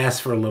may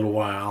last for a little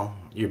while.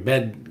 Your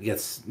bed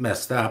gets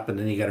messed up, and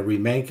then you got to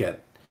remake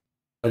it.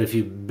 But if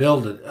you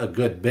build a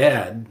good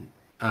bed,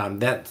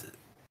 that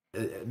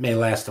it may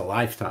last a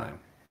lifetime.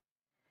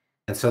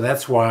 And so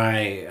that's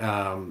why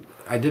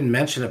I didn't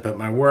mention it, but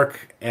my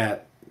work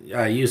at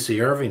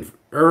UC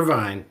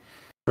Irvine,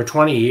 for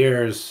 20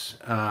 years,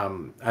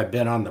 I've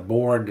been on the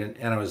board,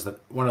 and I was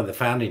one of the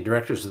founding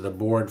directors of the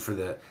board for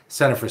the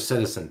Center for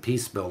Citizen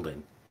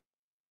Peacebuilding.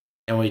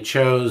 And we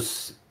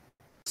chose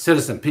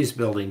Citizen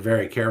Peacebuilding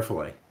very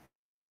carefully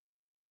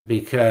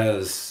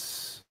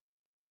because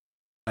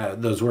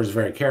those words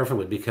very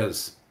carefully,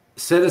 because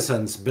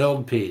citizens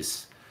build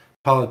peace,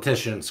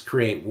 politicians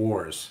create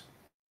wars.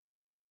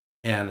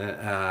 And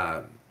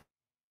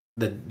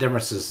the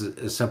difference is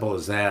as simple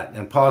as that.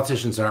 And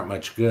politicians aren't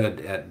much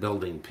good at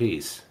building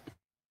peace.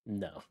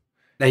 No.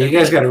 Now, you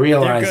guys got to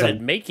realize they're good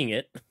at making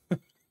it.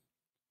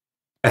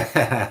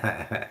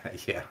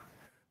 Yeah.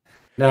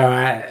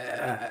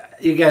 No,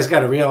 you guys got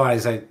to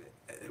realize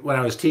when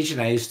I was teaching,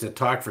 I used to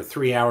talk for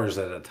 3 hours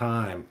at a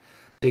time.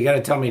 So you got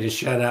to tell me to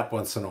shut up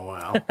once in a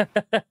while.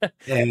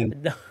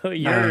 And no,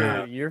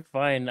 you're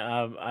fine.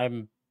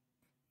 I'm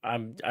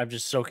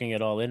just soaking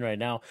it all in right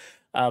now.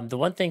 The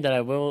one thing that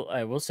I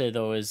will say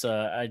though is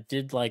I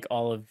did like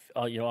all of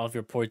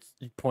your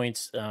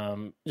points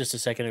just a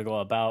second ago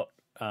about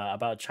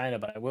China,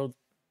 but I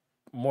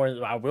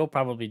will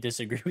probably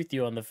disagree with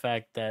you on the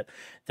fact that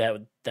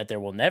there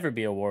will never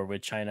be a war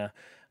with China.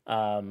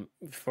 I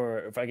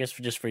guess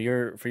for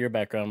your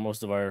background,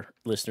 most of our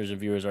listeners and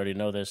viewers already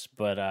know this,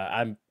 but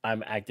I'm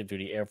active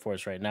duty Air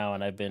Force right now,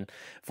 and I've been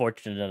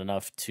fortunate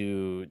enough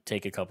to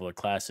take a couple of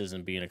classes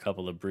and be in a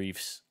couple of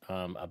briefs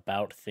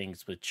about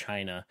things with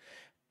China.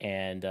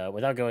 And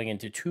without going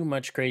into too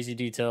much crazy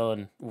detail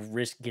and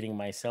risk getting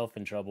myself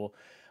in trouble,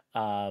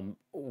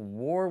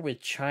 war with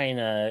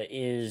China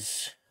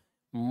is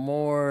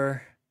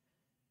more,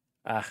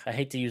 I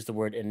hate to use the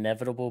word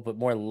inevitable, but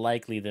more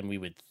likely than we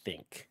would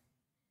think.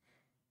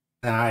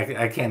 No,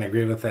 I can't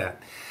agree with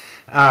that.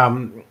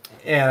 And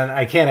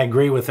I can't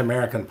agree with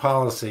American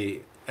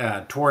policy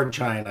toward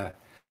China.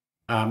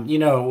 You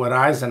know what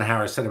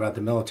Eisenhower said about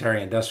the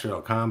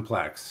military-industrial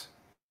complex.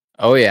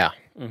 Oh yeah.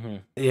 Mm-hmm.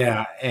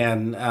 Yeah,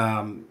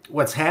 and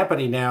what's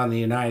happening now in the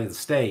United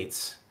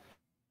States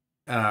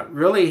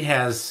really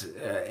has,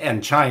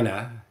 and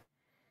China,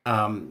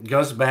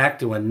 goes back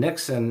to when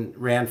Nixon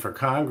ran for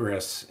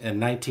Congress in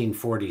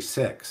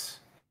 1946,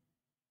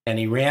 and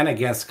he ran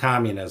against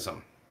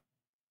communism.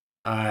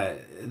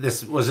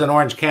 This was in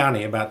Orange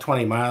County, about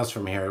 20 miles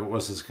from here. It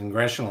was his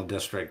congressional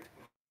district.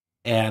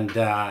 And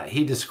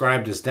he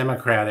described his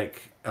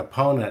Democratic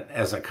opponent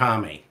as a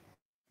commie.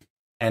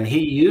 And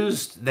he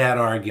used that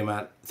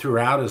argument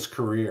throughout his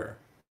career.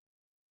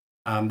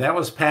 That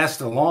was passed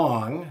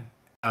along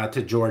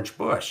to George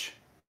Bush.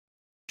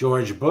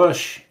 George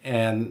Bush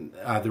and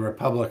the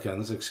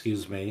Republicans,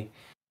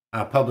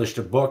 published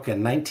a book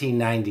in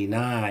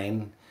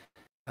 1999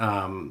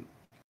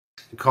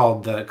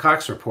 called the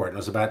Cox Report. And it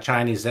was about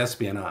Chinese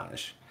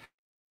espionage.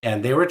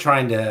 And they were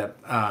trying to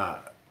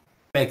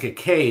make a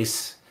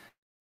case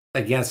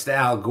against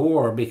Al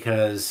Gore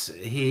because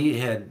they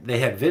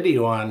had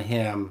video on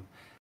him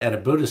at a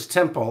Buddhist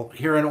temple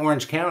here in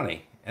Orange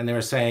County, and they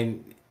were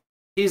saying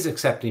he's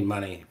accepting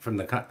money from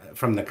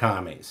the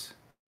commies,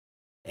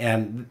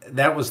 and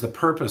that was the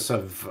purpose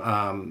of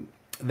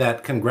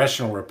that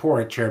congressional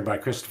report chaired by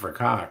Christopher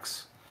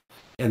Cox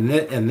in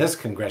this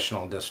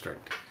congressional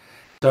district.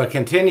 So it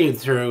continued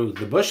through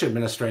the Bush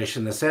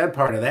administration. The sad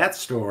part of that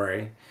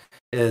story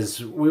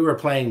is we were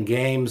playing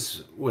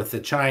games with the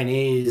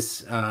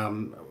Chinese.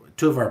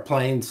 Two of our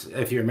planes,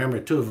 if you remember,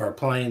 had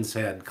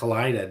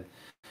collided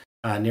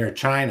near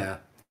China.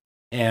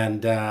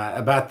 And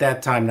about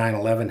that time,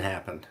 9/11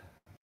 happened.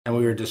 And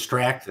we were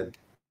distracted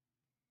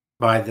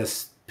by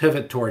this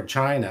pivot toward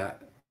China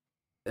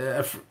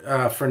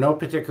for no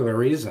particular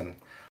reason.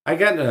 I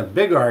got in a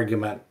big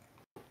argument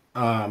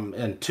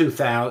in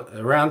 2000,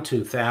 around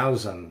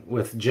 2000,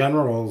 with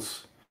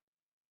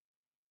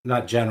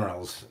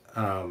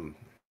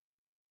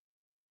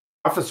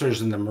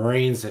officers in the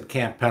Marines at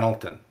Camp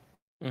Pendleton.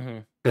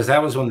 Because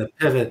that was when the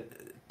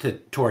pivot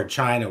toward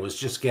China was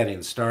just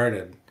getting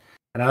started.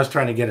 And I was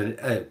trying to get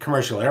a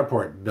commercial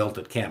airport built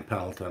at Camp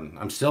Pendleton.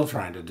 I'm still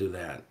trying to do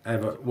that. I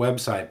have a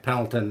website,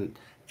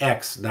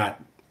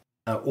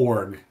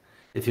 pendletonx.org,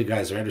 if you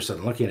guys are interested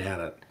in looking at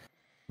it.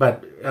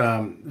 But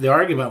the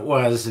argument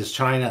was, is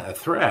China a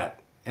threat?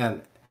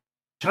 And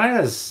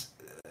China's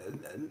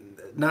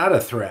not a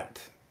threat.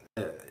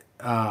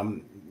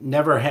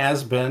 Never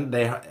has been.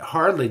 They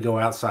hardly go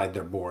outside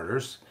their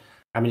borders.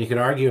 I mean, you could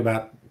argue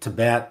about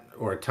Tibet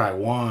or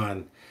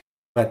Taiwan,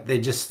 but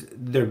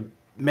their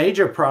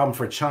major problem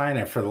for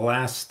China for the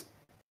last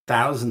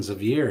thousands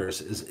of years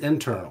is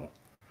internal,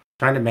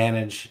 trying to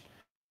manage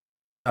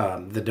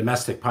the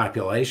domestic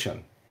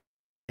population.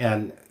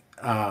 And,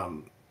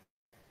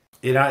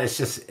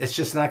 it's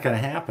just not going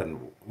to happen.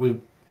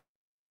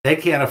 They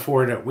can't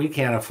afford it. We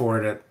can't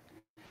afford it.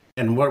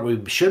 And what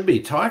we should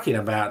be talking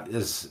about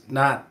is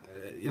not,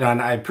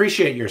 and I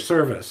appreciate your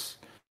service.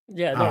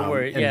 Yeah, don't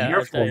worry.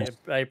 Yeah,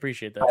 I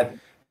appreciate that.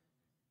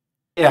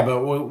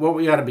 But what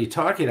we ought to be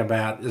talking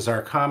about is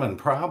our common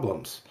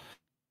problems.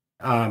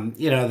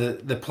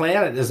 The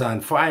planet is on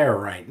fire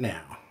right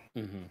now.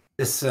 Mm-hmm.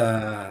 This,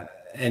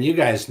 and you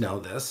guys know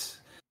this.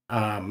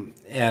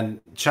 And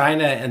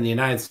China and the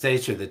United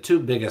States are the two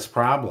biggest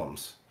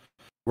problems.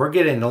 We're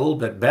getting a little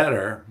bit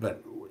better,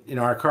 but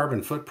our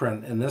carbon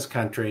footprint in this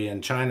country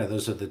and China,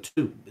 those are the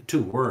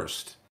two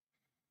worst.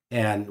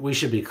 And we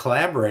should be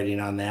collaborating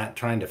on that,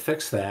 trying to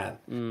fix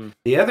that.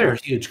 The other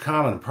huge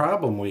common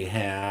problem we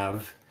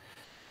have,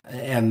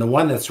 and the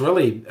one that's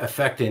really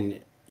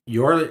affecting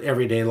your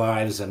everyday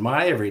lives and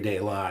my everyday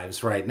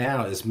lives right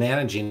now, is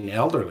managing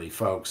elderly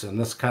folks in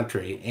this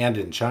country and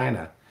in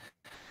China.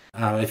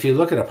 If you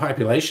look at a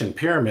population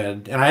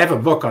pyramid, and I have a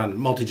book on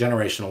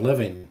multi-generational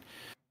living,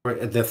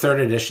 the third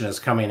edition is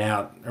coming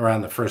out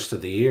around the first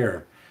of the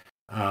year.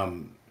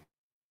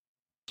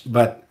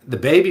 But the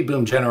baby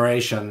boom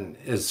generation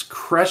is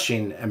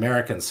crushing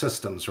American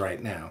systems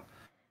right now,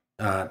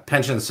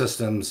 pension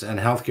systems and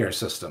healthcare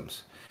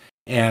systems.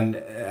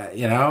 And,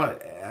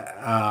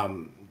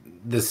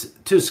 this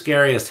two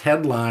scariest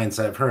headlines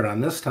I've heard on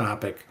this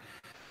topic.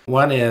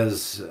 One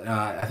is,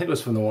 I think it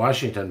was from the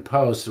Washington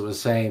Post. It was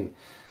saying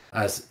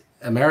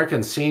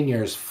American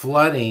seniors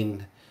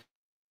flooding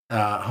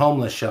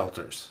homeless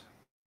shelters.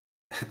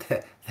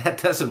 That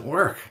doesn't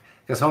work,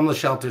 because homeless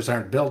shelters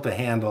aren't built to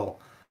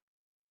handle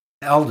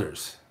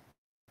elders.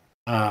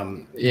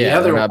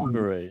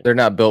 They're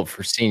not built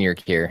for senior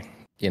care,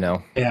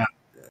 Yeah.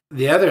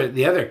 The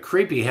other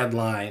creepy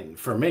headline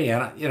for me,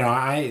 and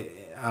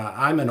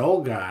I'm an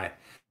old guy,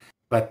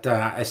 but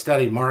I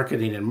studied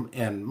marketing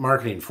and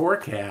marketing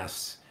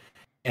forecasts,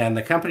 and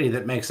the company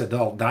that makes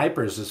adult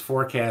diapers is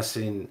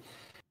forecasting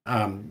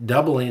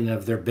doubling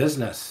of their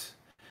business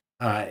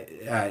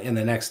in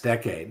the next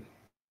decade,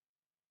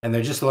 and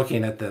they're just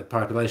looking at the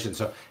population.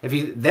 So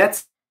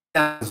that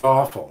sounds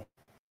awful.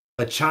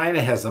 But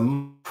China has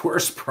a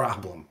worse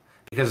problem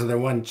because of their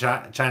one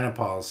China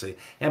policy.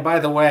 And by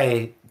the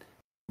way,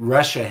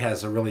 Russia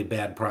has a really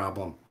bad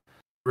problem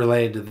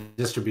related to the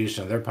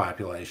distribution of their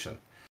population.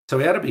 So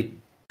we ought to be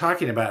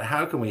talking about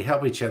how can we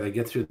help each other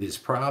get through these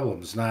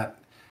problems, not,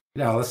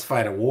 let's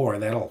fight a war.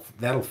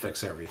 That'll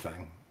fix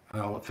everything.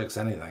 That'll fix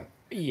anything.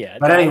 Yeah.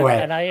 But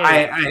anyway, and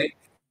I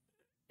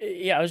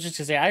was just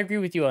gonna say I agree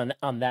with you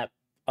on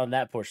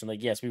that portion.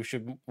 Like, yes, we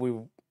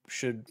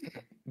should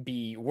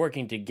be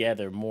working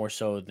together more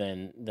so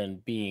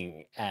than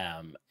being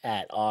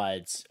at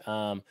odds.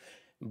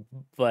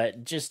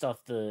 But just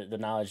off the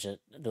knowledge the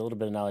little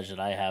bit of knowledge that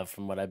I have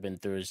from what I've been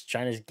through is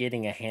China's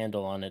getting a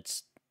handle on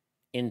its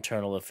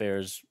internal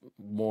affairs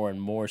more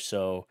and more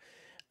so,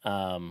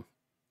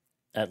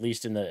 at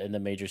least in the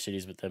major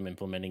cities, with them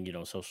implementing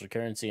social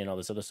currency and all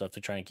this other stuff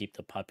to try and keep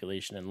the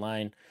population in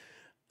line.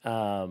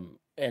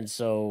 And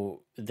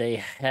so they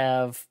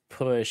have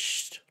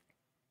pushed,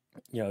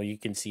 you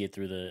can see it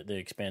through the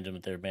expansion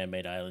with their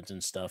man-made islands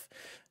and stuff,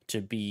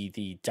 to be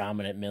the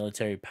dominant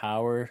military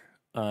power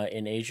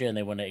in Asia, and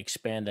they want to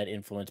expand that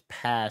influence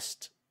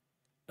past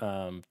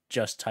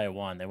just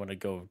Taiwan. They want to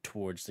go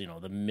towards the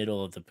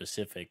middle of the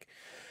Pacific.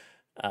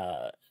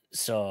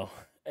 So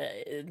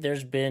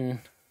there's been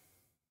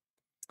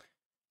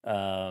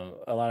a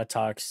lot of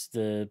talks.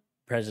 The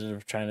president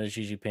of China,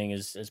 Xi Jinping,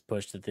 has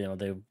pushed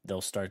that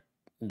they'll start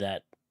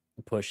that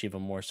push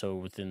even more so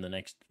within the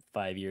next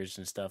 5 years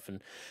and stuff.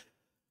 And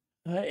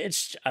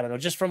it's, I don't know,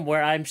 just from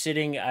where I'm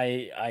sitting,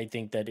 I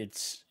think that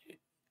it's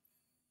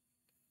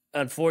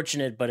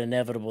unfortunate but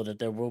inevitable that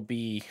there will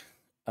be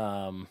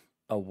a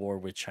war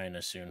with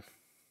China soon.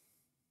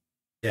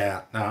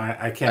 Yeah, no,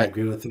 I can't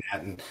agree with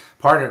that. And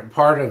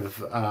part of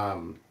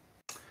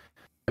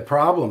the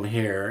problem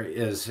here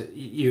is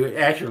you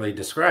accurately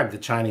described the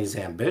Chinese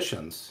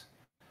ambitions,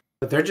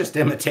 but they're just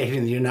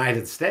imitating the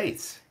United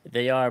States.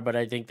 They are, but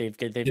I think they've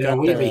got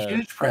we have a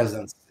huge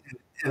presence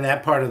in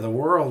that part of the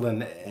world,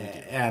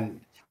 and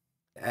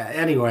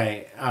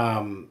anyway,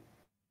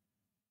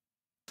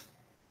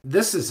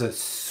 this is a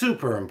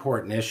super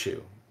important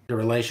issue, the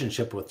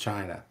relationship with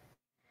China,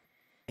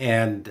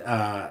 and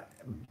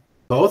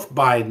both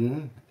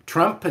Biden,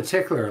 Trump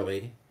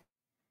particularly,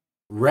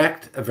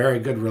 wrecked a very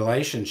good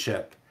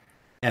relationship,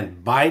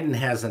 and Biden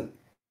hasn't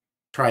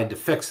tried to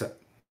fix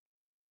it.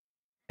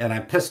 And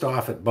I'm pissed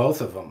off at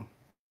both of them.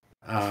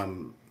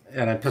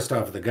 And I'm pissed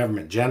off at the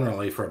government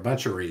generally for a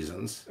bunch of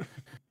reasons.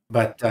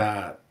 But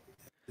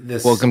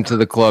this... Welcome to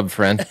the club,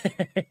 friend.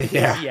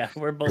 Yeah,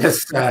 we're both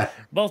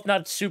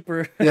not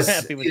super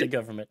happy with the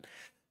government.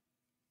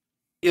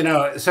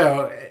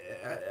 So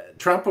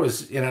Trump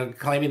was,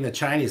 claiming the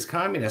Chinese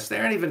communists. They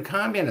aren't even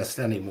communist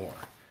anymore.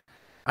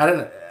 I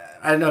don't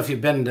know if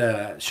you've been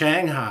to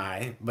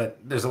Shanghai, but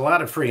there's a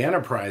lot of free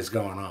enterprise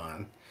going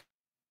on.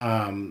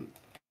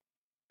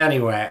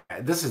 Anyway,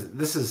 this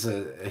is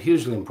a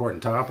hugely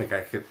important topic.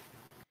 I could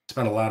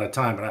spend a lot of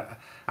time, but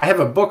I have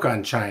a book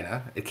on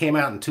China. It came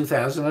out in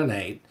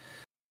 2008.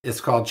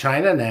 It's called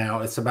China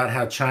Now. It's about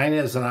how China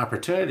is an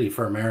opportunity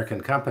for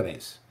American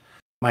companies.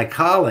 My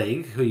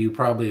colleague, who you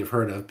probably have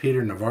heard of,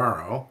 Peter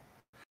Navarro,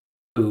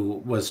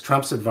 who was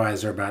Trump's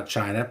advisor about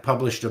China,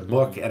 published a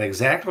book at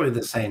exactly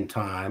the same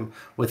time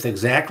with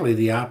exactly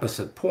the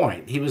opposite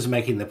point. He was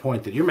making the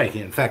point that you're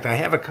making. In fact, I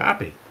have a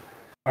copy.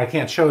 I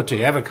can't show it to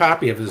you. I have a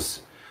copy of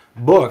his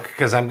book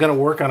because I'm going to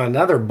work on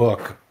another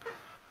book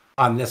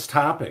on this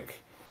topic,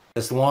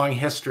 this long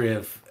history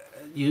of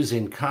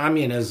using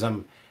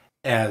communism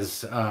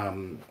as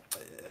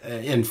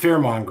in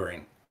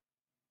fear-mongering.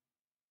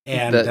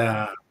 And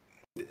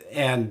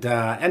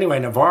anyway,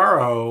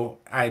 Navarro,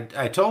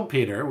 I told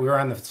Peter, we were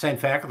on the same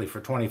faculty for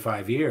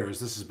 25 years.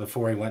 This is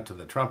before he went to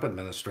the Trump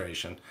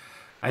administration.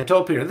 I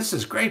told Peter, this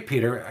is great,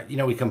 Peter.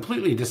 We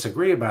completely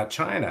disagree about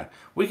China.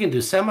 We can do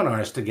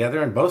seminars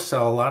together and both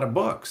sell a lot of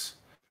books.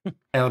 And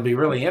it'll be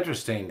really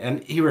interesting.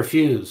 And he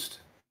refused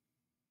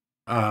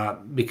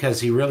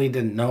because he really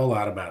didn't know a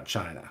lot about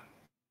China.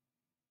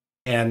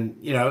 And,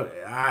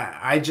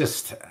 I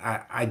just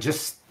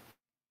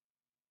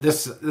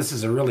this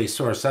is a really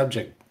sore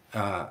subject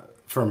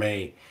for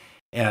me.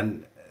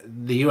 And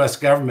the U.S.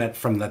 government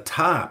from the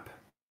top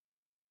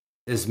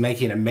is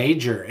making a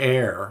major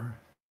error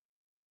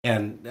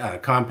and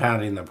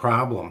compounding the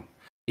problem.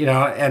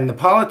 And the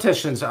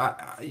politicians,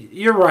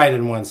 you're right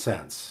in one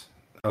sense,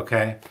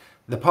 okay?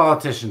 The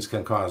politicians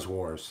can cause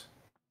wars.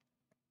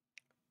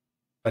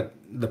 But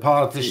the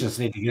politicians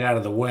need to get out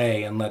of the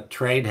way and let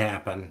trade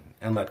happen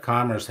and let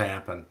commerce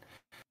happen.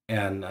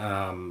 And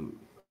I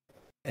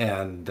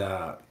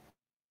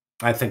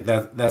think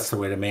that's the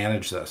way to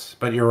manage this.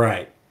 But you're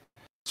right.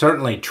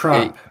 Certainly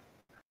Trump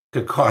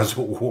could cause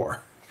a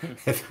war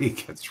if he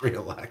gets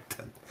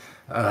reelected.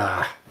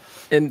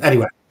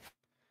 Anyway.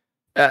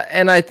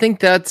 And I think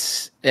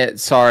that's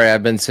it. Sorry,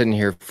 I've been sitting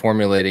here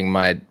formulating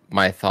my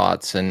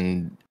thoughts,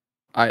 and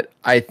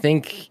I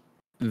think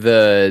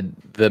the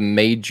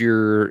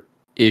major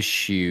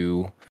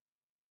issue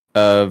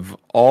of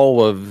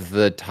all of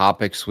the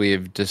topics we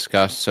have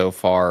discussed so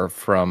far,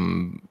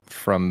 from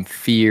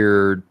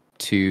fear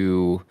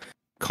to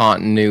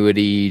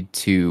continuity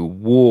to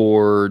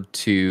war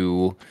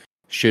to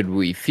should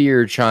we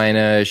fear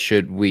China,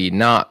 should we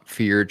not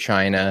fear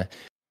China,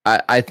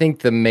 I think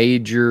the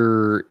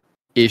major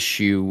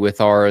issue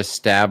with our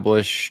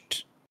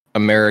established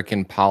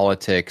American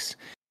politics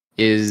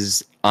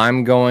is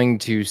I'm going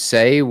to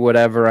say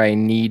whatever I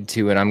need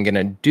to, and I'm going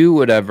to do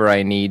whatever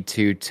I need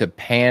to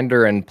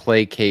pander and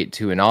placate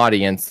to an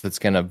audience that's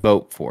going to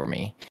vote for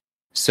me.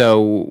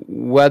 So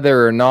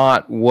whether or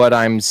not what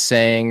I'm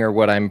saying or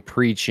what I'm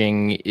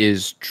preaching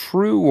is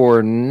true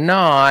or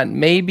not,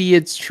 maybe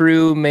it's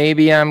true,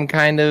 maybe I'm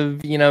kind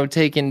of,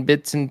 taking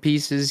bits and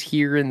pieces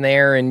here and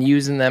there and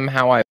using them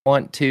how I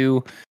want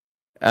to.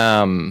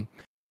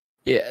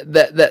 Yeah,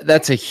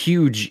 that's a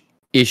huge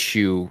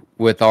issue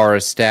with our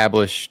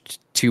established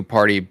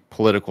two-party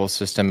political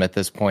system at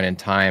this point in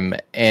time,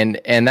 and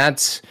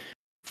that's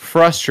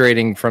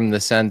frustrating from the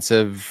sense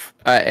of,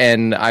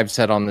 and I've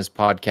said on this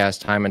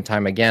podcast time and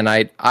time again,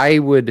 I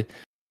would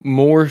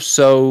more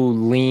so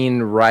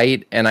lean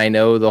right, and I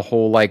know the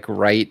whole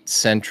right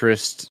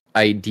centrist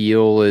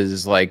ideal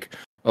is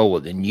oh well,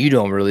 then you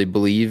don't really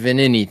believe in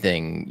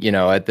anything,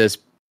 at this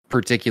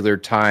particular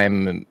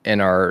time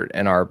in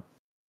our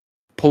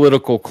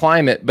political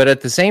climate. But at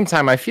the same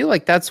time, I feel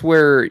like that's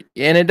where,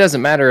 and it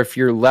doesn't matter if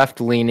you're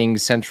left leaning,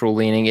 central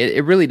leaning,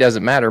 it really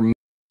doesn't matter. Most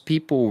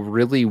people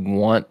really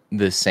want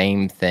the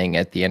same thing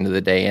at the end of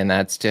the day, and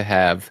that's to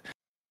have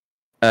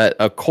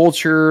a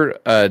culture,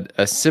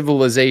 a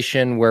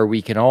civilization where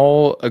we can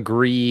all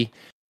agree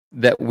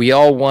that we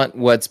all want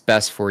what's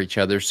best for each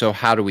other. So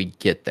how do we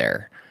get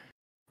there?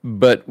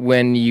 But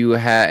when you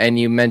and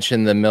you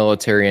mentioned the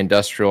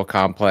military-industrial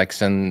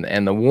complex and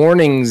the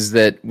warnings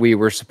that we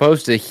were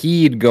supposed to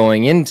heed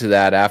going into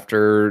that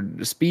after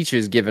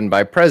speeches given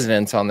by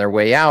presidents on their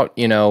way out,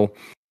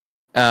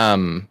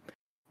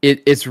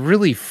 it's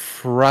really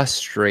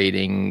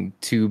frustrating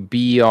to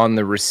be on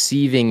the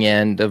receiving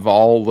end of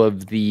all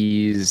of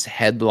these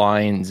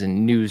headlines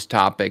and news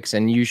topics,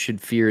 and you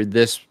should fear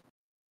this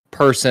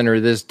person or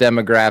this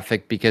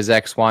demographic because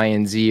X, Y,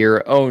 and Z,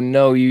 or oh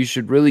no, you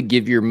should really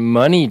give your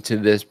money to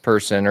this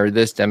person or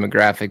this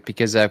demographic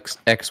because X,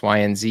 Y,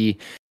 and Z.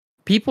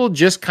 People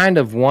just kind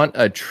of want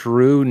a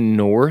true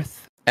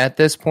north at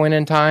this point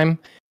in time,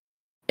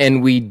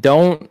 and we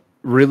don't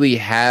really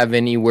have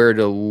anywhere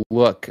to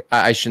look.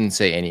 I shouldn't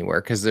say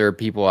anywhere, because there are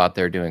people out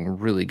there doing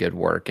really good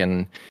work,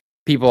 and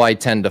people I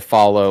tend to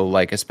follow,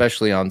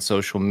 especially on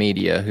social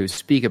media, who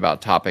speak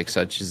about topics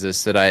such as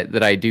this that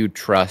I do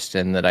trust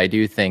and that I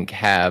do think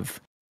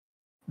have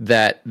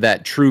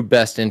that true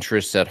best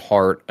interest at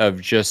heart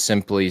of just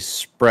simply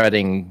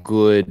spreading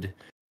good,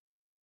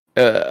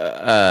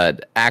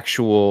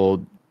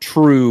 actual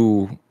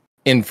true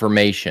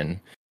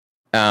information.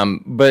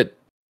 But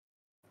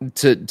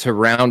to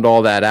round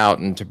all that out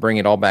and to bring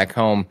it all back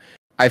home,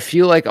 I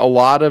feel like a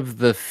lot of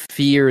the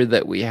fear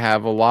that we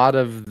have, a lot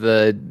of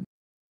the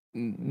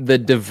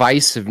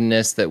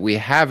divisiveness that we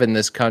have in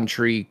this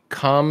country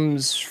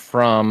comes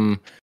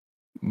from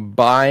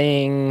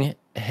buying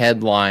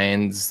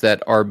headlines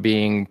that are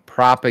being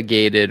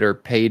propagated or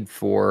paid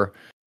for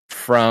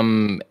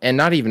from, and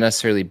not even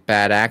necessarily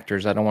bad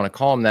actors, I don't want to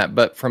call them that,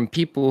 but from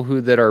people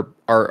that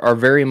are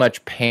very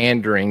much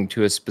pandering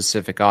to a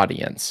specific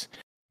audience.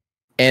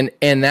 And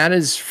that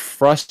is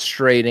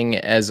frustrating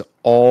as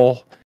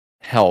all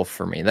hell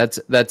for me.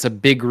 That's a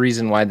big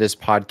reason why this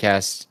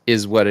podcast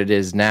is what it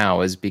is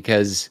now, is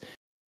because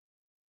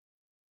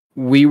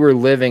we were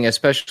living,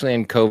 especially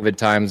in COVID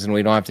times, and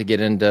we don't have to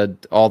get into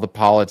all the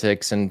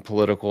politics and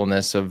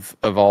politicalness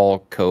of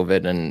all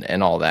COVID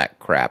and all that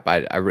crap.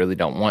 I really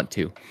don't want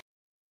to.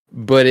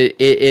 But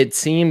it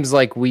seems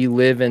like we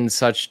live in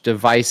such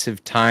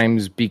divisive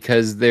times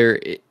because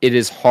it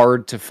is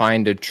hard to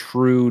find a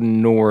true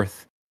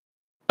north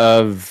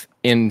of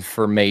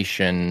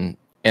information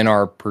in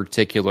our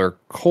particular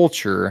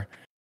culture,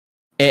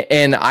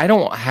 and I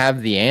don't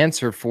have the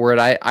answer for it.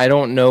 I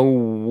don't know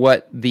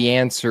what the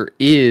answer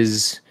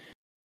is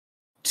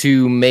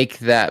to make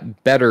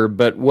that better,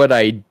 but what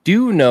I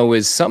do know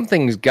is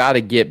something's got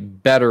to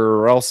get better,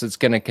 or else it's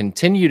going to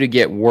continue to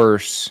get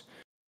worse,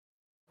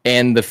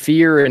 and the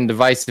fear and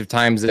divisive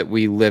times that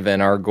we live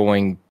in are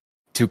going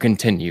to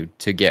continue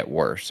to get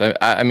worse.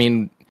 I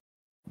mean,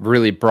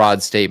 really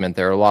broad statement.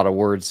 There are a lot of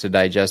words to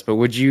digest, but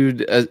would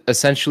you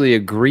essentially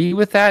agree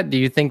with that? Do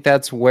you think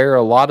that's where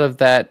a lot of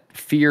that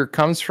fear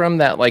comes from?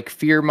 That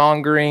fear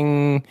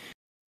mongering,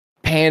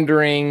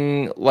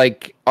 pandering,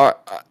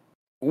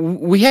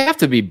 we have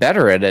to be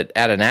better at it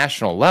at a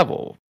national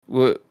level.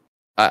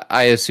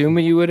 I assume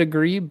you would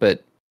agree,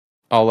 but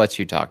I'll let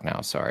you talk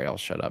now. Sorry, I'll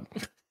shut up.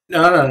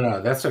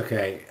 No, that's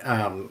okay.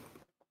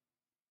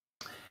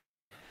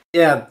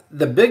 Yeah,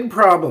 the big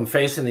problem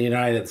facing the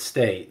United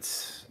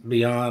States,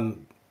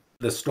 beyond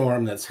the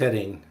storm that's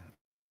hitting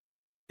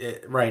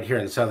right here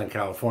in Southern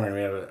California,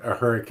 we have a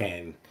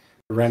hurricane,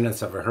 the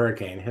remnants of a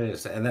hurricane hitting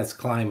us, and that's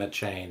climate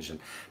change, and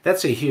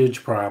that's a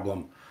huge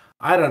problem.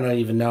 I don't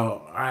even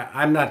know.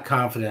 I'm not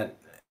confident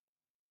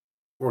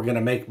we're going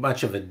to make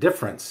much of a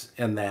difference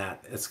in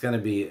that. It's going to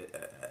be,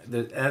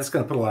 that's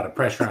going to put a lot of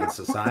pressure on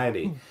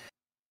society.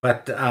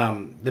 But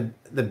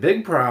the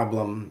big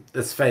problem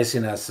that's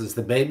facing us is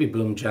the baby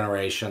boom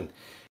generation,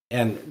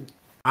 and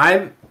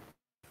I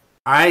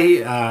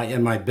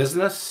in my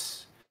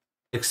business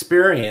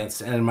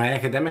experience and in my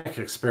academic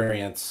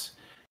experience,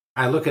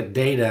 I look at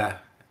data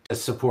to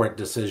support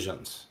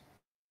decisions.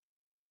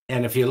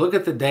 And if you look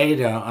at the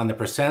data on the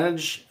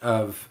percentage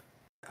of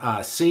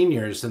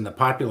seniors in the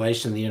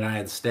population of the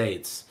United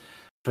States,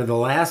 for the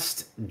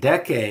last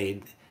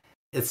decade,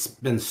 it's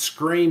been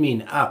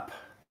screaming up.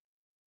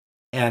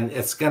 And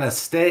it's going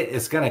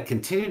to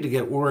continue to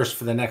get worse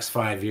for the next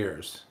 5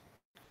 years.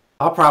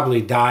 I'll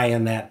probably die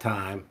in that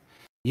time.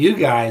 You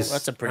guys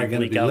That's a are pretty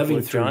going to bleak be living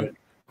outlook, through John. it.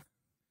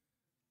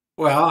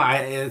 Well,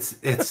 it's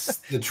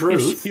the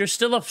truth. You're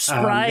still a The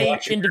spry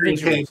actuary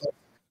individual. table-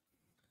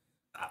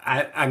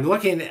 I'm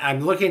looking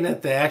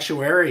at the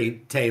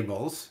actuary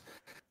tables,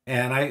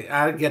 and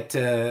I get to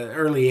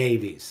early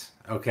 80s.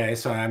 Okay,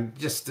 so I'm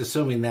just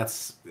assuming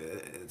that's.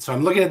 So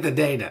I'm looking at the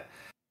data,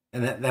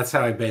 and that's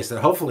how I base it.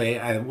 Hopefully,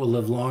 I will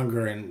live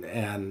longer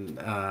and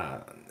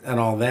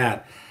all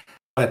that.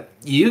 But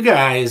you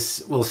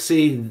guys will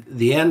see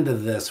the end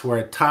of this where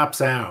it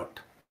tops out,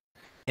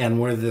 and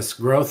where this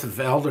growth of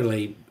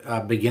elderly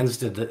begins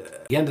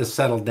to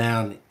settle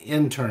down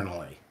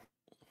internally.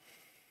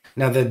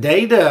 Now, the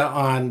data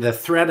on the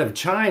threat of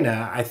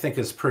China, I think,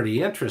 is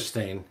pretty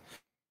interesting.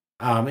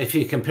 If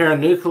you compare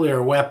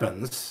nuclear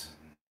weapons,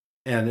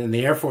 and in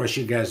the Air Force,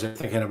 you guys are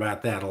thinking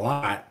about that a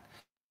lot.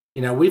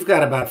 We've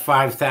got about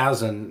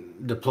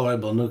 5,000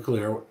 deployable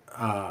nuclear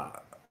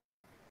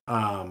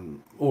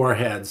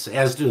warheads,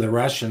 as do the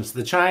Russians.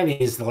 The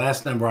Chinese, the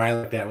last number I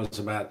looked at was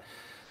about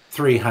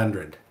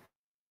 300.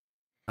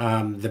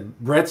 The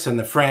Brits and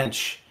the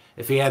French,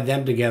 if you add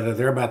them together,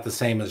 they're about the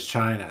same as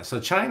China. So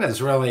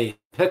China's really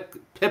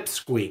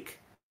pipsqueak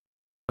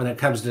when it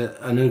comes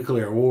to a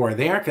nuclear war.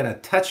 They aren't going to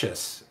touch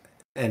us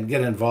and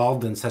get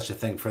involved in such a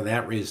thing for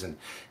that reason.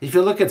 If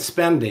you look at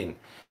spending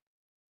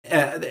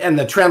and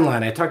the trend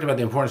line, I talked about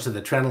the importance of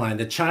the trend line.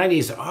 The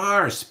Chinese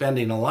are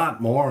spending a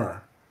lot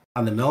more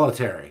on the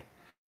military.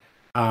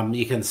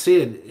 You can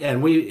see it,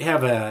 and we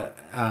have at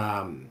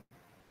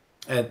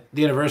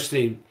the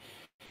university,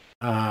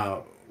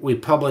 we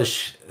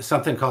publish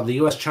something called the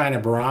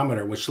U.S.-China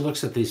Barometer, which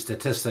looks at these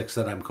statistics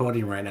that I'm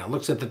quoting right now. It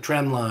looks at the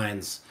trend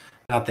lines,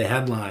 not the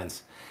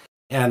headlines.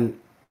 And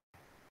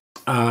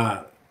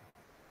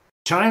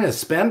China's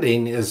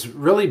spending is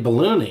really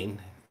ballooning,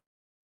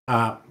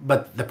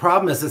 but the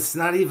problem is it's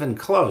not even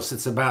close.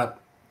 It's about,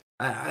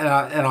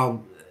 and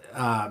I'll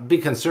be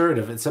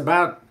conservative, it's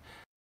about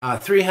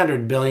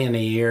 $300 billion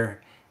a year,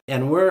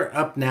 and we're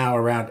up now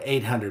around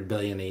 $800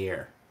 billion a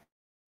year.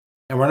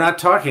 And we're not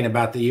talking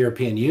about the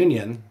European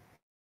Union.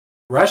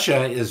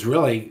 Russia is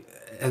really,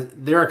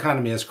 their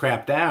economy is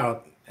crapped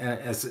out,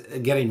 as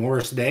getting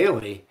worse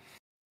daily,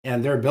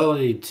 and their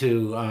ability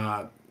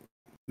to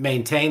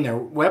maintain their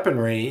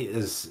weaponry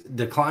is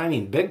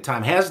declining big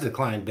time, has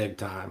declined big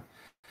time.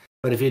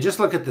 But if you just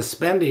look at the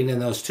spending in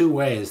those two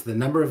ways, the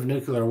number of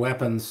nuclear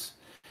weapons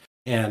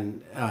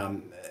and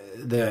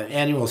the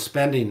annual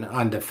spending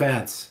on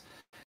defense,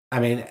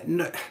 I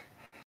mean,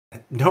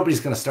 nobody's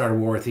going to start a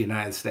war with the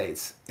United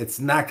States. It's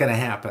not going to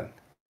happen.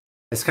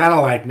 It's kind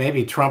of like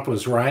maybe Trump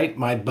was right.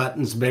 My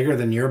button's bigger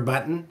than your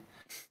button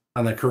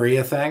on the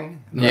Korea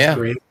thing. North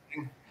Korea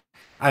thing.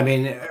 I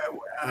mean,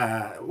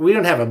 we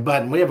don't have a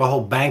button. We have a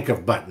whole bank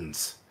of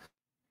buttons,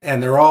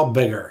 and they're all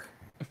bigger.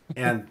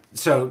 And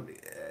so,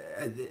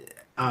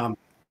 and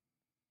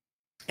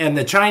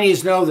the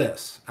Chinese know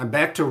this. I'm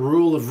back to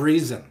rule of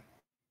reason.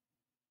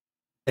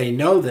 They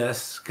know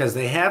this because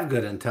they have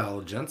good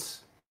intelligence.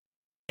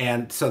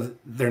 And so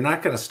they're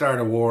not going to start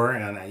a war,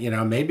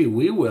 and maybe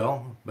we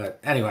will. But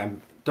anyway, I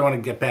don't want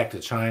to get back to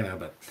China,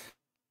 but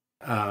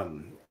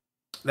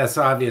that's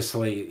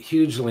obviously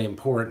hugely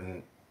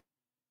important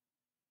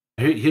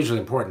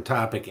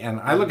topic. And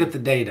I look at the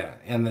data,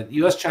 and the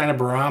U.S.-China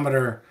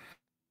Barometer.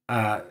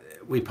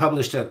 We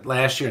published it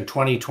last year in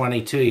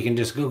 2022. You can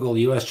just Google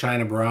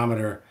U.S.-China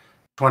Barometer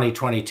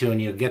 2022,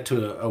 and you'll get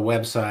to a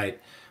website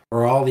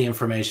where all the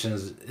information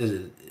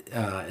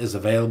is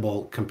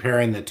available,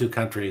 comparing the two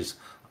countries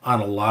on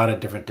a lot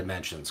of different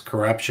dimensions: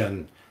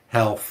 corruption,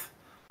 health,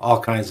 all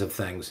kinds of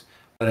things,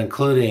 but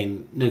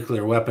including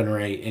nuclear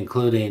weaponry,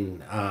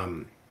 including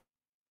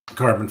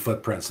carbon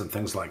footprints and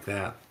things like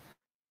that.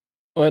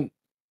 Well,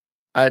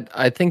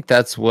 I think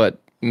that's what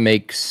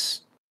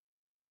makes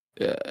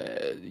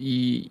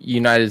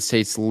United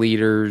States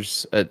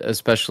leaders,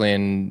 especially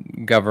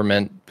in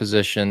government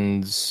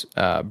positions,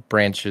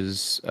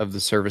 branches of the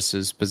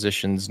services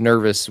positions,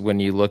 nervous when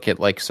you look at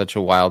like such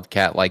a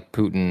wildcat like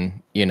Putin,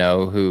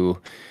 who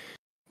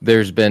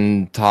there's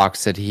been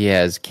talks that he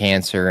has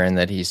cancer and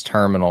that he's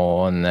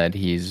terminal and that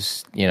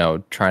he's,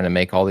 trying to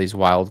make all these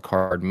wild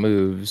card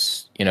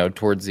moves,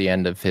 towards the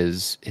end of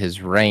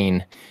his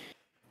reign.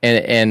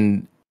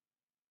 And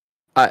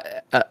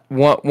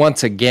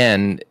once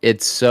again,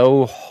 it's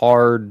so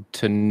hard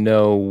to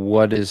know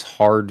what is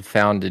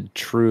hard-founded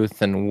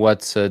truth and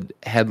what's a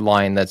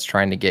headline that's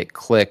trying to get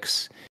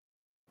clicks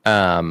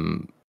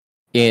in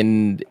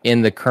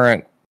the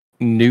current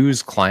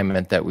news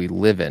climate that we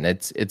live in.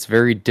 It's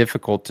very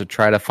difficult to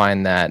try to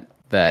find that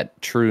that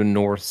true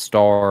North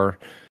Star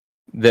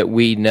that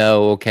we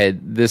know, okay,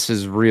 this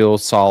is real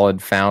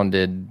solid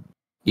founded,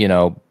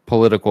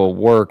 political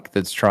work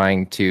that's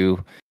trying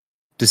to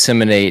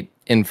disseminate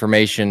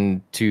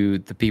information to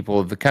the people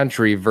of the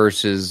country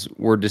versus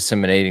we're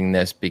disseminating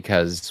this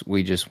because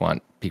we just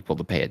want people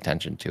to pay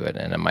attention to it,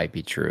 and it might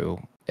be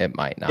true, it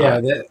might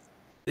not.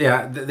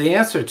 The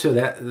answer to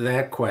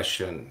that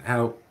question,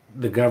 how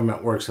the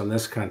government works in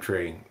this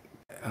country,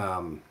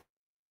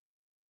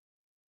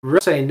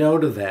 really say no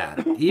to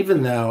that,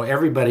 even though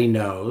everybody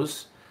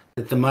knows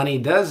that the money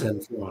does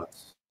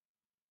influence.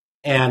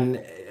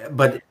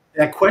 But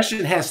that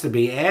question has to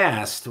be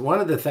asked. One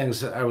of the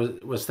things that I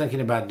was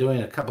thinking about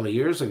doing a couple of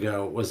years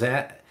ago was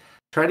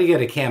try to get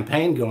a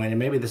campaign going, and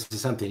maybe this is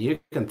something you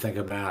can think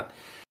about.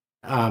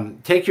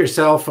 Take your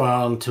cell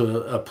phone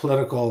to a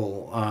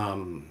political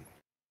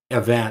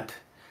event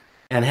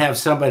and have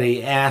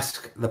somebody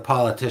ask the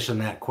politician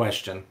that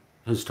question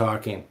who's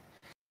talking,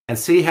 and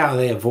see how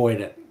they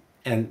avoid it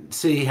and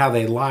see how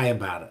they lie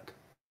about it.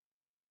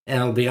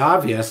 And it'll be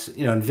obvious,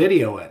 and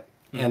video it.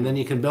 And then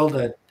you can build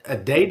a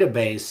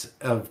database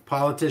of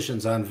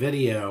politicians on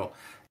video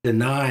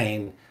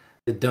denying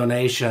that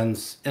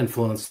donations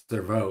influence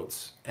their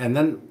votes. And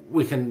then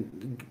we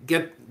can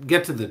get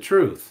to the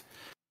truth.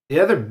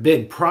 The other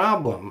big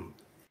problem,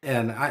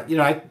 and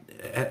I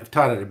have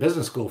taught at a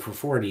business school for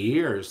 40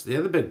 years. The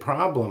other big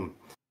problem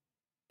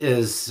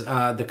is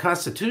the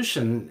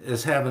Constitution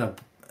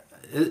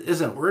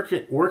isn't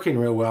working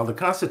real well. The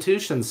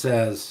Constitution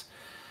says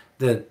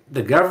that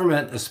the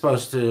government is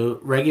supposed to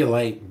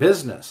regulate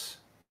business.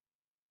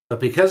 But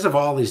because of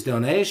all these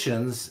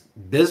donations,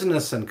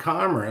 business and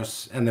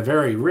commerce and the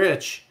very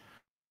rich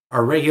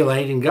are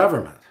regulating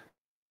government.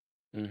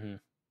 Mm-hmm.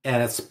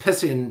 And it's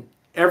pissing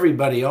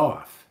everybody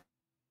off.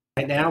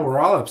 Right now, we're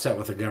all upset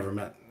with the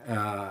government.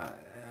 But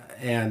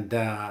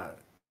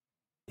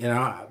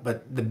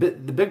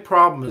the big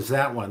problem is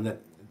that one,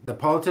 that the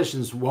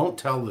politicians won't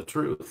tell the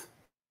truth.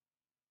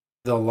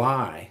 They'll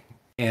lie.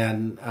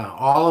 And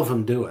all of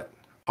them do it.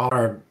 All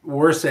are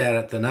worse at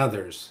it than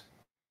others.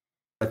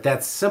 But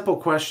that simple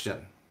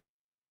question,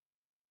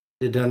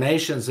 do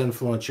donations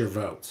influence your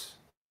votes?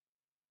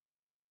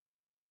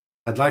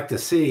 I'd like to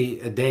see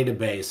a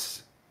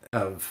database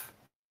of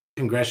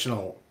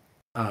congressional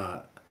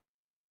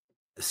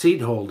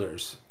seat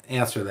holders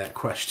answer that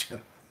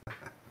question.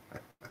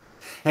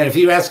 And if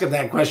you ask them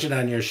that question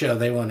on your show,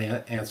 they won't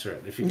answer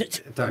it if you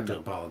talk to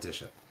a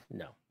politician.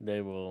 No,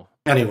 they will.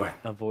 Anyway,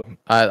 avoid.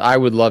 I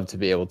would love to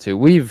be able to.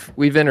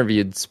 We've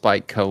interviewed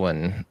Spike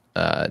Cohen.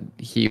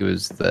 He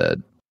was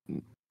the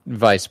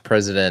vice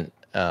president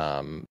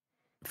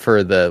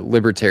for the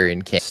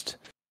Libertarian cast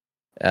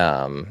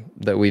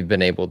that we've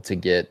been able to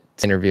get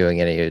interviewing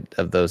any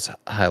of those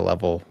high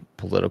level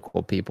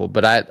political people.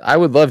 But I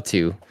would love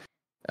to.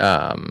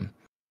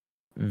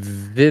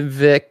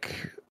 Vivek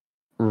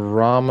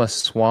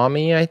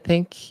Ramaswamy, I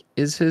think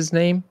is his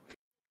name.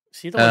 Is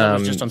he the one that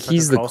was just on Tucker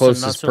he's the Carlson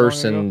closest not so long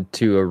person ago?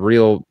 to a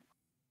real.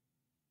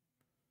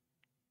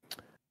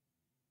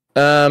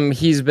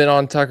 He's been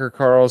on Tucker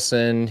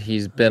Carlson.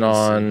 He's been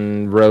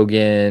on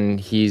Rogan.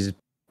 He's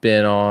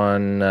been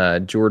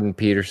on Jordan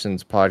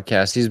Peterson's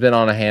podcast. He's been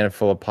on a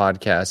handful of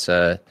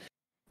podcasts.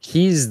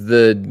 He's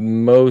the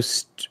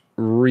most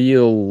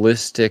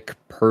realistic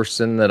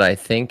person that I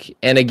think.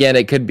 And again,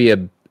 it could be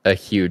a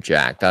huge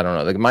act. I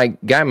don't know. My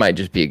guy might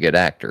just be a good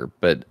actor,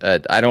 but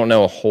I don't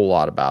know a whole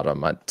lot about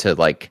him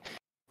to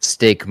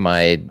stake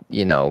my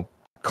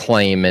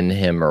claim in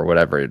him or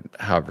whatever,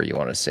 however you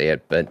want to say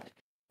it. But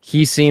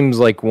he seems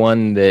like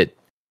one that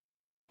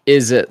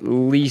is at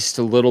least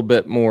a little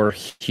bit more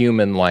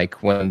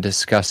human-like when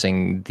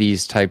discussing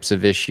these types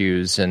of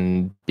issues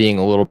and being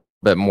a little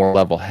bit more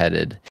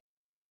level-headed,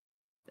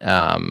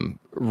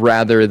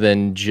 rather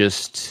than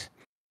just,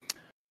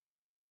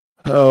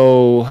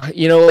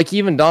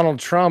 even Donald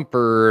Trump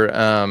or,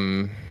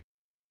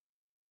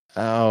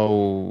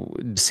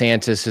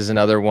 DeSantis is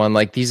another one.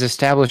 Like these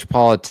established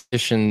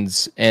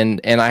politicians,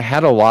 and I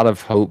had a lot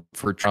of hope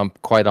for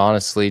Trump, quite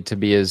honestly, to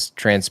be as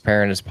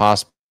transparent as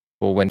possible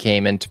when he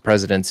came into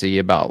presidency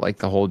about like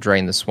the whole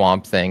drain the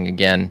swamp thing.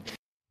 Again,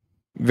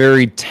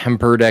 very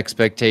tempered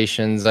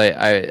expectations.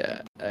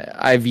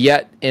 I've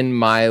yet in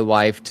my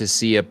life to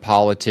see a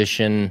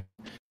politician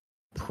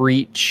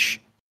preach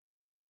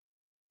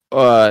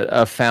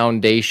a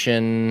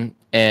foundation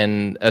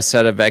and a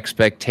set of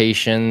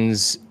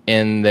expectations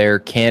in their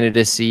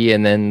candidacy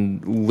and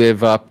then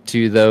live up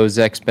to those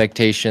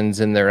expectations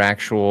in their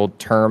actual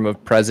term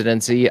of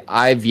presidency.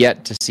 I've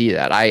yet to see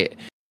that.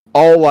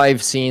 All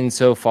I've seen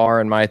so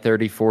far in my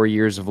 34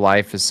 years of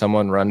life is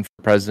someone run for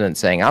president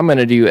saying, I'm going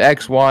to do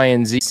X, Y,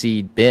 and Z.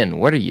 See, Ben,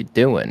 what are you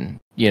doing?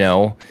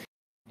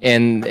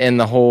 And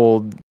the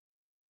whole...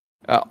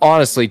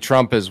 honestly,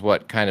 Trump is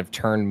what kind of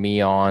turned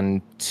me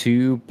on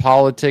to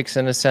politics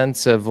in a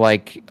sense of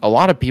like a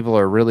lot of people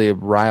are really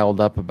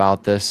riled up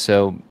about this.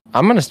 So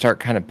I'm going to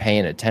start kind of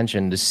paying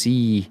attention to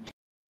see.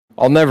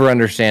 I'll never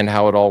understand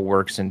how it all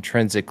works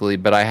intrinsically,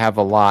 but I have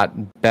a lot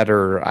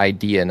better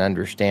idea and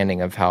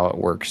understanding of how it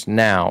works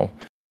now.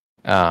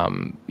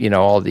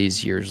 all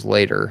these years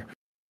later.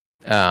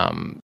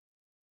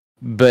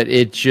 But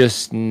it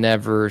just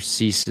never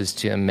ceases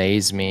to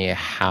amaze me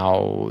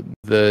how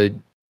the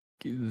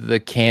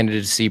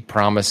candidacy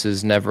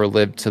promises never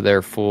live to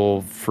their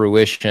full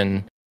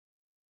fruition.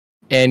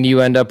 And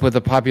you end up with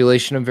a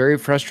population of very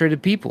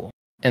frustrated people.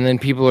 And then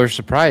people are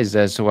surprised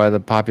as to why the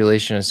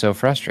population is so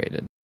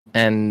frustrated.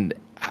 And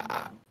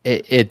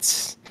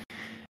it's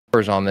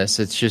on this.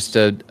 It's just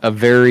a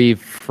very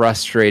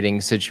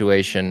frustrating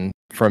situation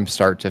from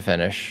start to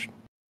finish.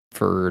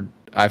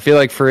 I feel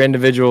like for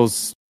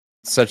individuals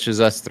such as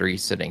us three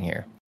sitting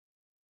here.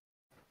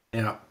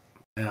 Yeah.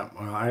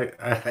 Well,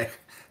 I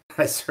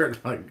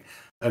certainly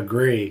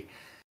agree.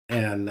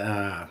 And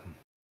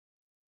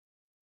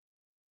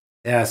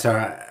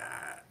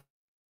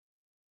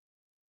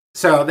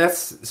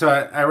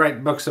so I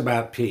write books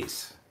about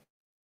peace.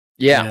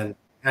 Yeah. And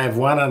I have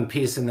one on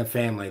peace in the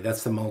family.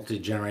 That's the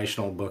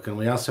multi-generational book. And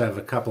we also have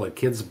a couple of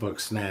kids'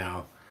 books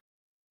now,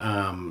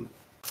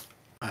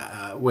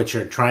 which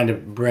are trying to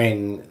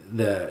bring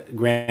the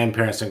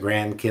grandparents and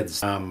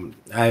grandkids.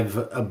 I have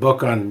a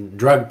book on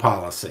drug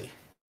policy.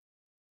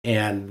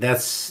 And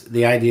that's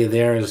the idea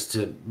there is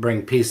to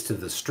bring peace to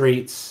the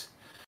streets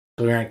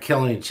so we aren't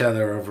killing each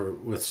other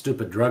with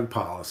stupid drug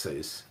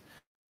policies.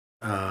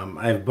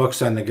 I have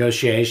books on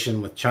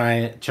negotiation with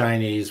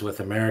Chinese,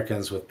 with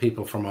Americans, with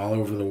people from all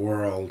over the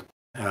world.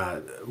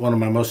 One of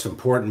my most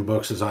important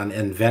books is on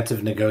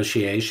inventive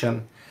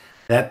negotiation.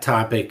 That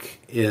topic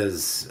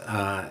is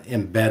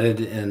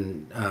embedded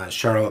in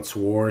Charlotte's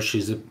War.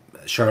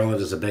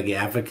 Charlotte is a big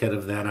advocate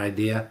of that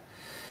idea.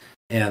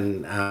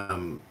 And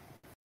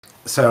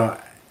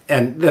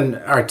and then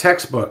our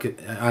textbook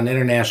on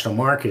international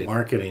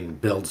marketing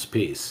builds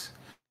peace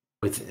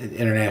with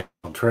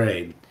international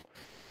trade.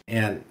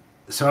 And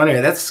so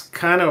anyway, that's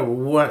kind of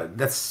what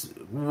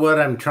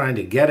I'm trying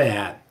to get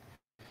at.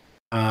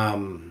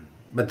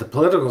 But the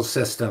political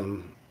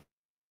system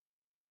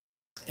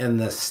in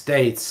the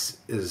States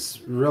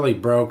is really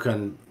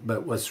broken.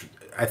 But what's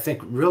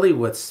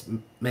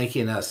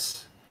making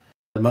us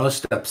the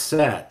most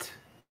upset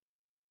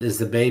is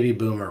the baby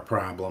boomer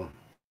problem.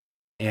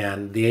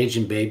 And the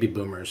aging baby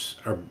boomers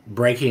are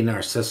breaking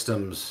our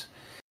systems,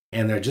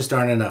 and there just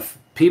aren't enough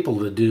people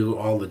to do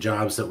all the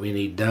jobs that we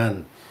need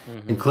done,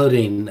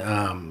 including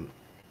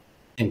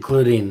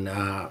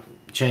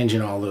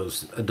changing all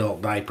those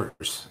adult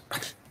diapers.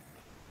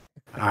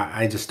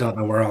 I just don't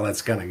know where all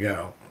that's going to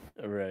go.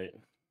 Right.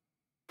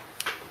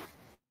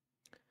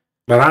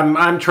 But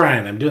I'm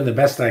trying. I'm doing the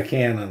best I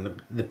can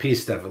on the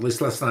peace stuff. At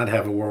least let's not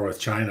have a war with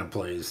China,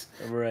 please.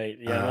 Right.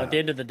 Yeah. Well, at the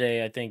end of the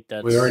day, I think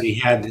that's we already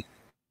had.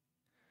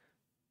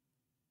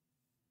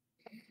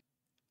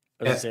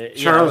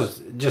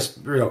 Charlotte, just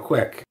real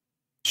quick.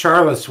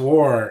 Charlotte's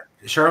War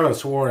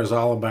is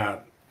all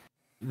about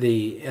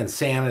the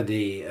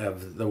insanity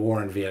of the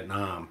war in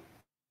Vietnam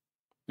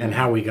and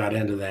how we got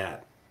into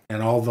that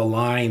and all the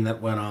lying that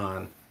went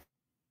on.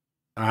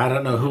 I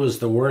don't know who was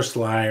the worst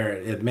liar.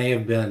 It may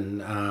have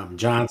been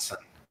Johnson,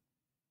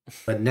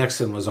 but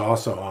Nixon was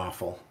also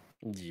awful.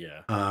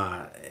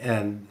 Yeah.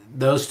 And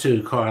those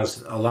two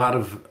caused a lot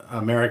of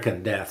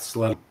American deaths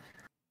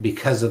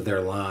because of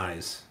their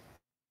lies.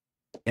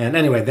 And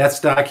anyway, that's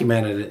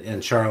documented in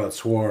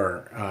Charlotte's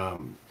War.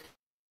 I'm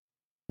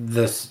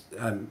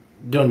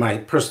doing my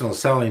personal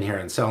selling here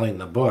and selling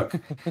the book,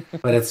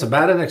 but it's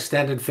about an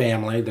extended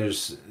family.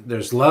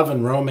 There's love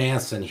and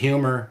romance and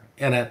humor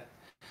in it,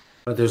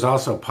 but there's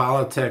also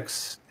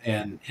politics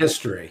and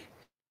history.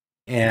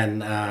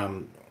 And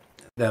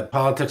the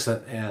politics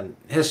and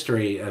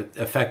history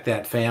affect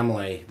that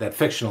family, that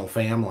fictional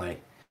family.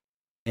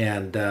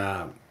 And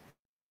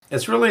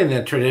it's really in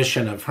the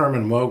tradition of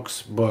Herman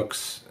Wouk's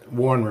books.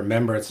 War and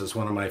Remembrance is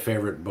one of my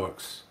favorite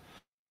books.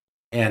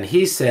 And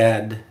he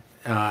said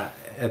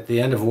at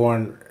the end of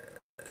War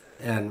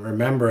and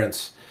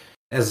Remembrance,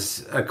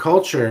 as a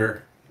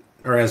culture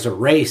or as a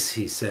race,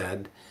 he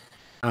said,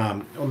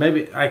 well,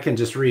 maybe I can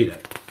just read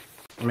it.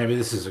 Maybe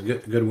this is a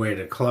good way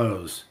to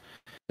close.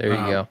 There you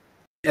go.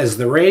 As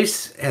the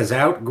race has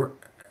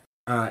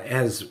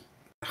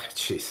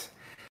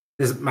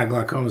my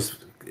glaucoma's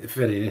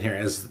fitting in here.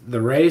 As the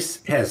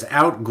race has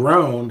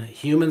outgrown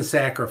human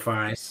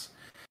sacrifice,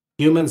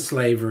 human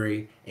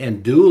slavery,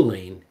 and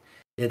dueling,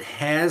 it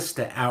has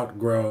to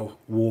outgrow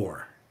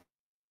war.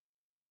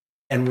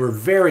 And we're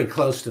very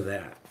close to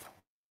that.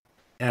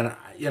 And,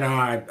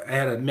 I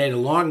had made a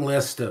long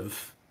list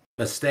of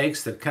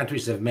mistakes that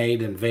countries have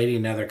made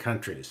invading other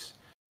countries.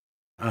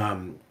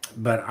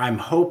 But I'm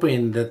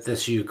hoping that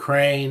this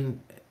the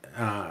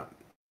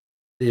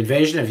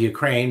invasion of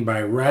Ukraine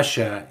by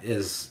Russia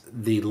is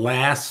the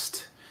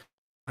last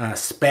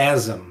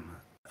spasm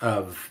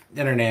of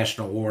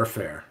international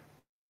warfare.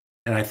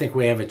 And I think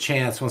we have a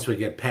chance, once we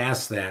get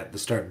past that, to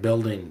start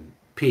building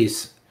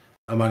peace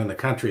among the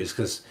countries,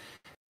 because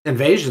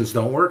invasions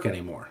don't work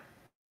anymore.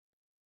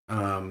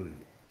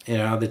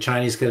 The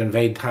Chinese could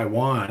invade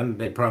Taiwan.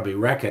 They'd probably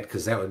wreck it,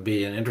 because that would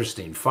be an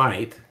interesting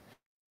fight,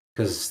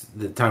 because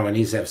the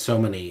Taiwanese have so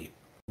many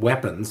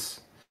weapons.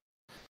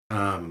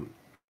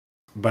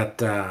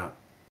 But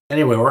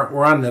anyway,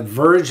 we're on the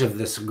verge of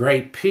this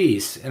great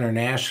peace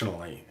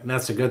internationally, and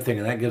that's a good thing.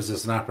 And that gives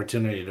us an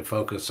opportunity to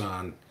focus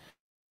on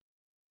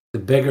the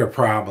bigger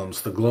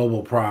problems, the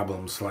global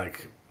problems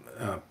like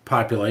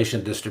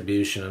population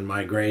distribution and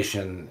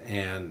migration,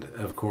 and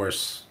of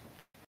course,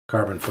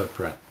 carbon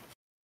footprint.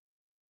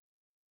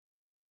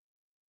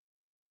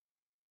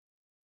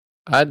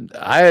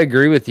 I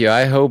agree with you.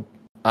 I hope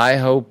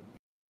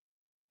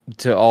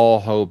to all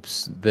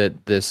hopes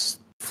that this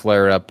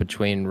flare up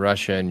between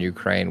Russia and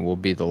Ukraine will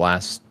be the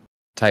last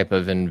type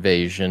of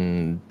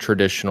invasion,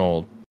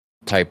 traditional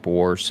type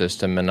war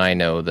system. And I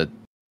know that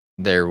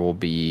there will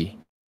be,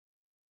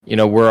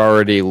 we're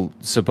already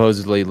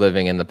supposedly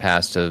living in the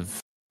past of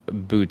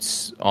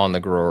boots on the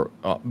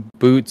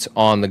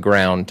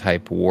ground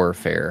type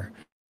warfare.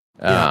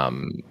 Yeah.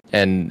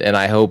 And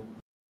I hope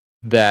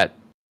that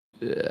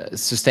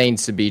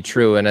sustains to be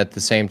true. And at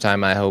the same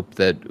time, I hope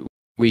that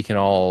we can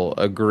all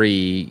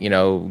agree,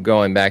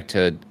 going back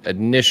to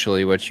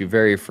initially what you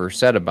very first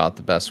said about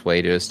the best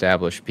way to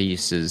establish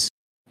peace is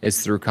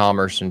through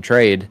commerce and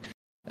trade,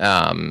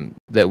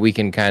 that we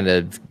can kind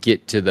of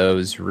get to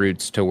those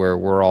roots to where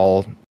we're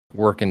all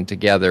working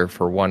together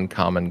for one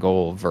common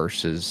goal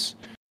versus,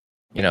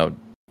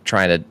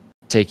 trying to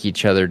take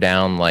each other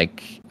down.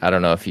 Like, I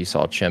don't know if you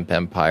saw Chimp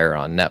Empire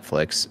on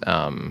Netflix,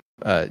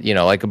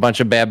 like a bunch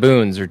of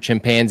baboons or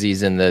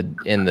chimpanzees in the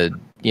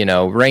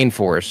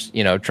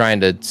rainforest, trying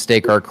to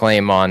stake our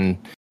claim on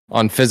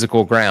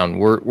physical ground.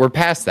 We're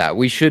past that.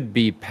 We should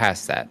be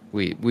past that.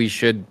 We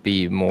should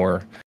be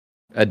more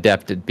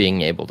adept at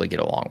being able to get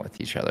along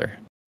with each other.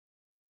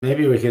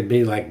 Maybe we could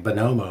be like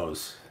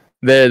bonobos.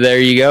 There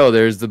you go.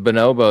 There's the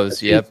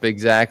bonobos. Yep,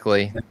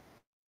 exactly.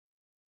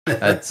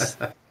 That's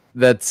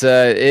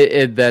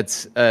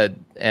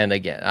and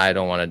again, I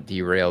don't want to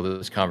derail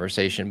this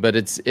conversation, but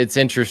it's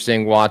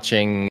interesting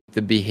watching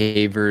the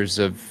behaviors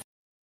of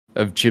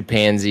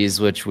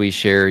chimpanzees, which we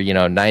share,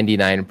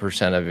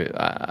 99%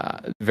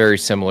 of very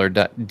similar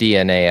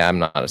DNA. I'm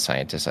not a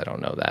scientist, I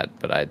don't know that,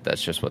 but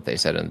that's just what they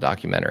said in the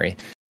documentary.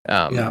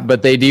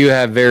 But they do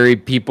have very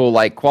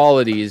people-like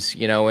qualities,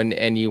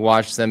 and you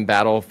watch them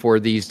battle for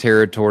these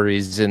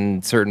territories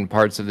in certain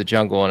parts of the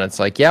jungle, and it's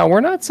like, yeah,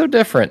 we're not so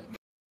different.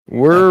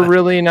 We're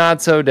really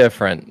not so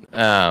different.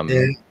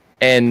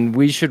 And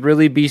we should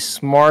really be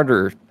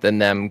smarter than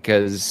them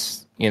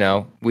because,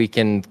 we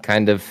can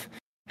kind of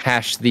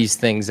hash these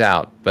things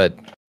out, but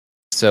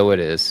so it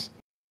is.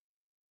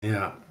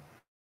 Yeah.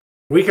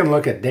 We can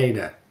look at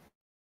data.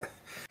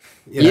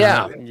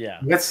 Yeah.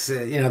 That's,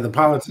 the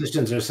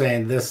politicians are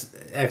saying this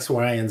X,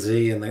 Y, and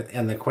Z,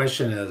 and the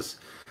question is,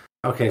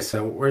 okay,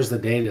 so where's the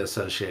data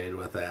associated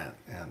with that?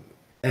 And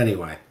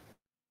anyway.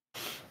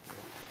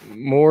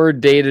 More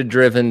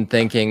data-driven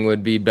thinking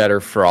would be better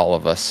for all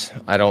of us.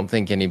 I don't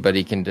think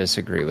anybody can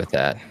disagree with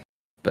that.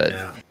 But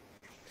yeah.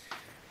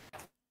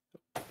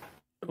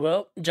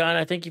 Well, John,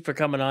 I thank you for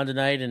coming on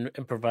tonight and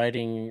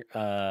providing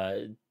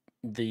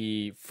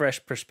the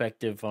fresh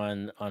perspective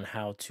on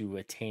how to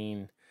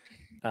attain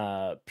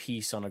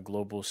peace on a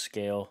global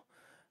scale,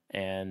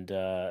 and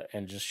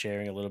just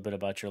sharing a little bit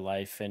about your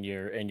life and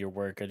your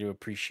work. I do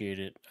appreciate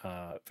it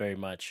very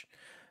much.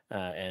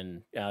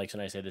 And Alex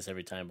and I say this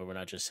every time, but we're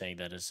not just saying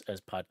that as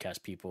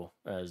podcast people,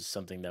 as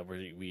something that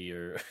we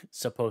are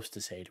supposed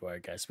to say to our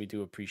guests. We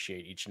do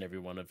appreciate each and every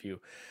one of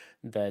you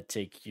that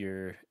take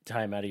your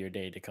time out of your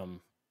day to come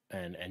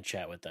and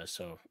chat with us.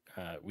 So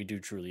we do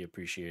truly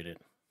appreciate it.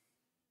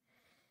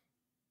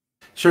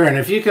 Sure. And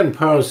if you can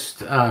post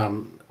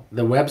the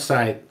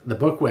website, the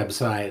book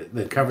website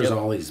that covers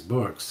all these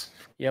books.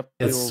 Yep.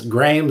 It's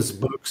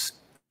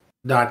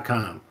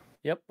grahamsbooks.com.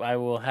 Yep, I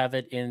will have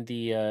it in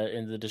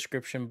the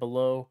description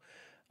below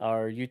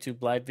our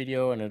YouTube live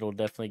video, and it'll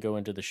definitely go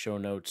into the show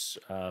notes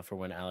for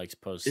when Alex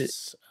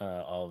posts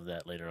all of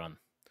that later on.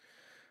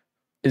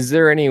 Is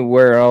there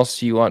anywhere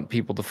else you want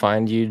people to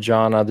find you,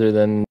 John, other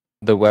than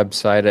the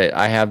website?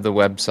 I have the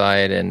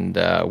website, and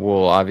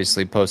we'll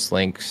obviously post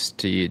links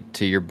to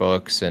your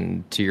books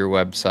and to your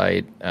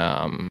website.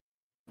 I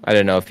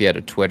don't know if you had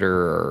a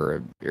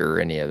Twitter or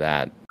any of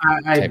that.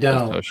 I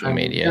don't. Social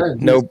media.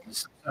 No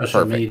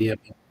social media.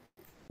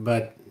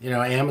 But,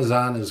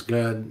 Amazon is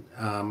good.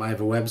 I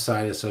have a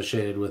website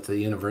associated with the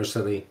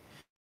university.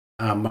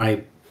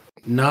 My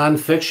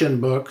nonfiction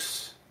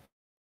books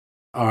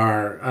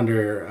are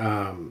under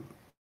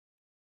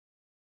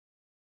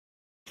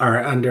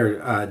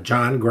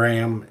John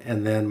Graham,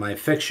 and then my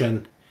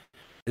fiction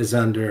is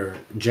under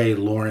J.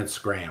 Lawrence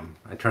Graham.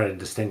 I try to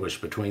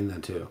distinguish between the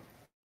two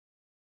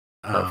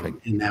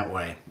in that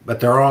way. But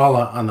they're all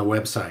on the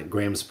website,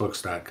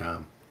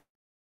 grahamsbooks.com.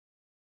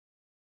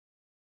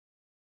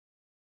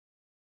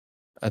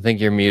 I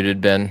think you're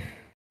muted, Ben.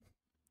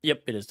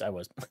 Yep, it is. I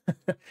was.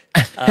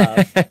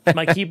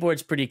 My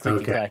keyboard's pretty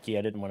clicky clacky.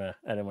 I didn't want to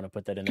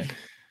put that in there.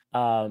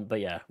 But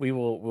yeah,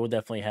 we'll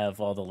definitely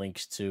have all the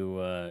links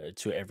to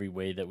every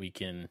way that we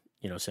can,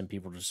 send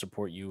people to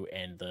support you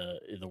and the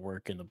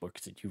work and the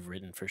books that you've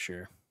written for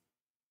sure.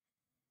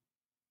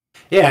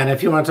 Yeah, and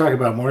if you want to talk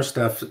about more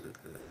stuff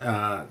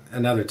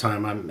another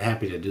time, I'm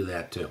happy to do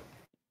that too.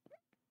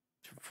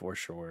 For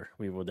sure,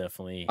 we will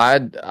definitely.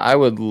 I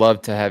would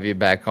love to have you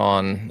back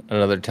on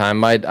another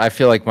time. I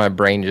feel like my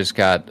brain just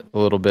got a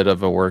little bit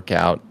of a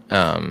workout.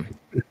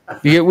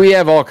 We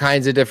have all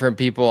kinds of different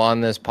people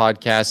on this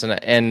podcast,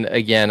 and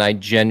again, I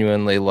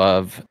genuinely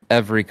love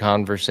every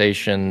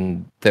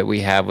conversation that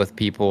we have with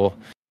people,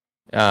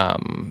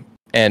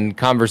 and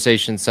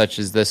conversations such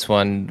as this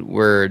one,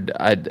 where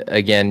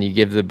again, you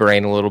give the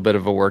brain a little bit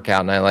of a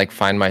workout, and I like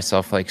find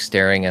myself like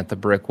staring at the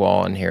brick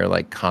wall in here,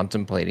 like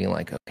contemplating,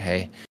 like,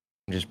 okay,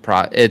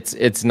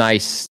 it's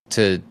nice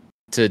to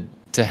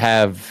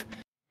have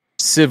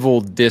civil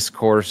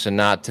discourse and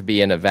not to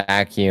be in a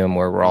vacuum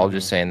where we're all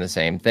just saying the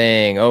same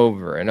thing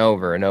over and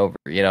over and over.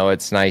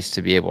 It's nice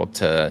to be able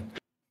to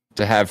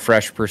have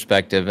fresh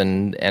perspective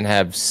and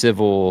have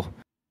civil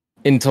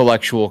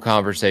intellectual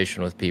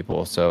conversation with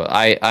people. So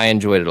I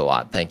enjoyed it a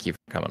lot. Thank you for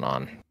coming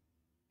on.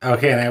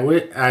 Okay, and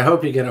I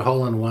hope you get a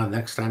hole-in-one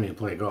next time you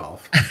play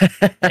golf.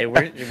 Hey,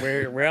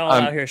 we're all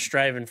out here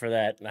striving for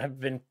that. I've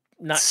been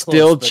not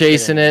still close,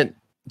 chasing it.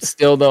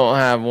 Still don't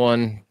have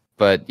one,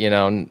 but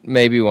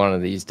maybe one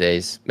of these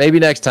days. Maybe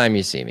next time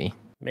you see me.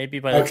 Maybe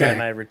by the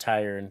time I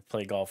retire and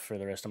play golf for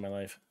the rest of my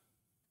life.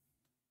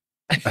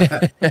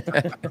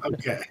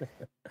 Okay.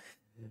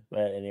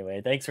 But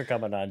anyway, thanks for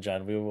coming on,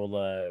 John.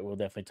 We'll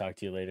definitely talk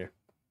to you later.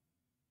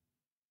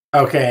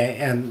 Okay,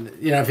 and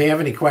if you have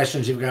any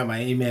questions, you've got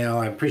my email.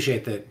 I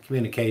appreciate the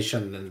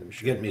communication and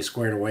getting me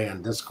squared away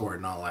on Discord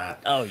and all that.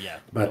 Oh yeah,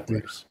 but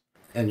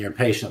and your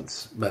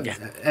patience. But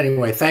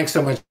anyway, thanks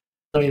so much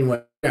for doing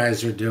what you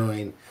guys are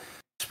doing,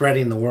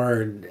 spreading the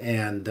word,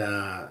 and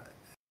I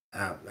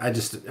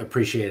just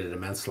appreciate it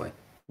immensely.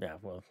 Yeah,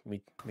 well,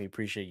 we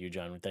appreciate you,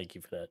 John. Thank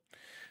you for that.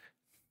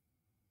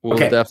 We'll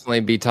definitely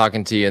be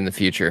talking to you in the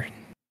future.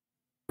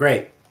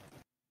 Great.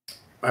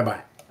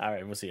 Bye-bye. All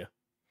right, we'll see you.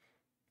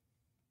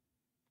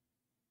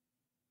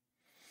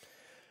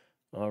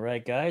 All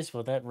right, guys.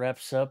 Well, that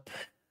wraps up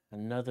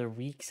another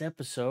week's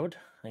episode.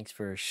 Thanks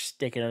for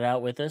sticking it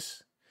out with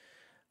us.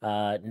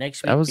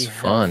 Next week that was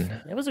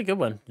fun. It was a good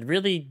one. It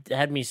really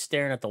had me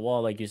staring at the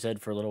wall, like you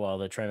said, for a little while.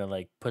 They're trying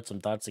to put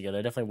some thoughts together.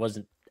 I definitely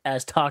wasn't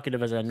as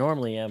talkative as I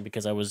normally am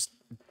because I was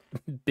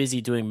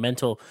busy doing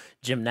mental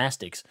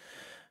gymnastics.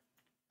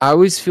 I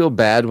always feel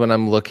bad when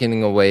I'm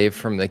looking away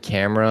from the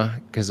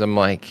camera because I'm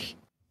like,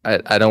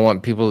 I don't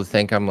want people to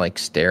think I'm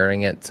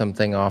staring at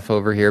something off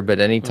over here. But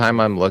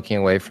anytime I'm looking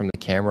away from the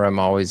camera, I'm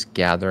always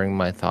gathering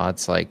my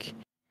thoughts.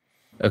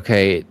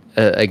 Okay,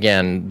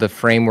 again, the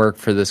framework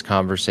for this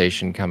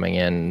conversation coming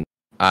in,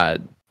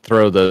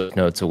 throw those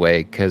notes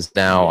away because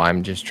now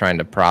I'm just trying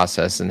to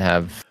process and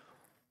have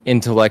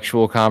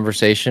intellectual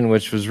conversation,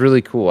 which was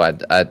really cool.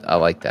 I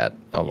like that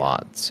a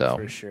lot. So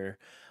for sure,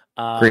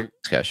 great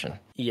discussion.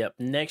 Yep.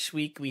 Next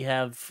week we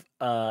have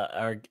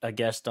a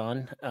guest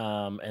on,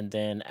 and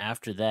then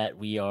after that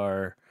we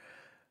have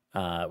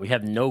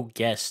no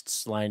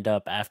guests lined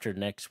up after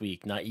next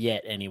week, not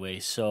yet anyway.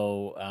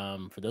 So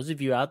for those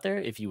of you out there,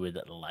 if you would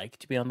like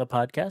to be on the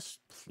podcast,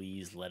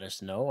 please let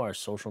us know. Our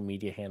social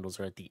media handles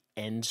are at the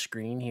end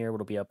screen here.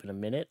 It'll be up in a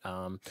minute.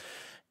 Or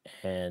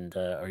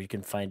you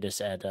can find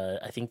us at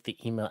I think the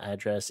email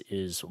address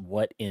is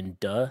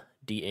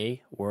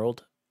whatindaworld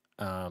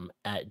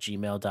at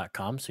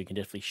gmail.com. So you can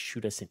definitely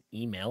shoot us an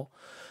email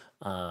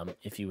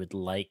if you would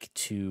like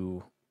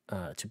to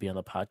be on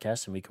the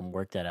podcast, and we can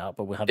work that out.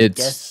 But we'll have a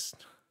guest.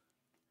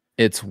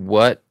 It's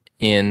what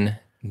in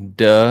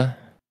the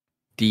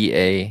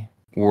DA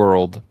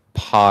world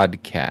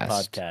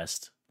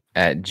podcast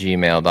at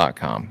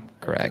gmail.com.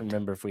 Correct. I don't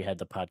remember if we had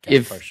the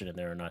podcast portion in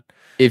there or not.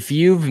 If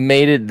you've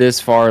made it this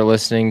far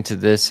listening to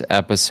this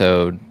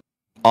episode,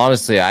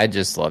 honestly, I'd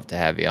just love to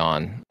have you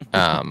on.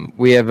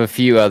 We have a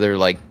few other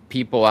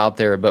people out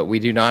there, but we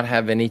do not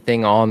have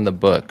anything on the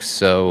books.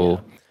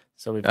 So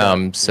we've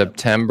got,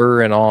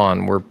 September and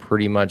on, we're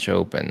pretty much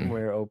open.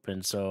 We're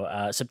open.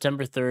 So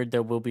September 3rd,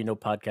 there will be no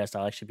podcast.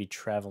 I'll actually be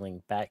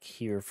traveling back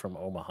here from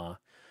Omaha.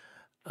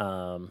 So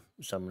I'm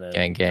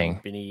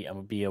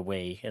gonna be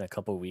away in a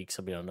couple of weeks.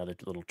 I'll be on another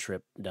little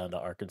trip down to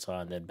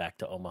Arkansas and then back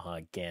to Omaha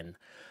again.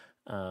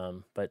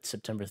 But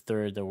September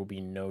 3rd, there will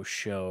be no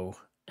show,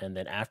 and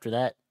then after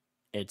that,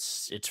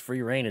 it's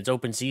free reign. It's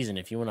open season.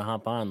 If you want to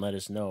hop on, let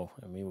us know,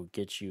 and we will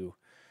get you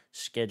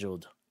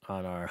scheduled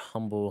on our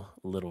humble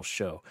little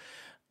show.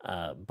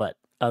 But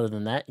other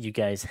than that, you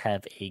guys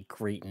have a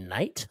great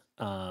night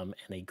and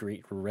a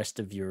great rest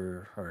of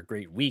a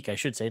great week, I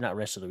should say, not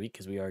rest of the week,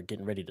 because we are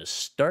getting ready to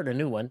start a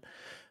new one.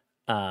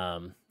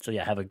 So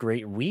yeah, have a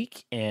great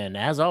week. And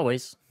as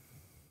always,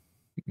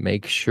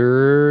 make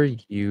sure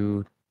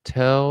you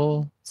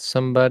tell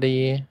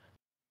somebody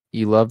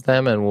you love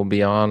them, and we'll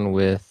be on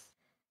with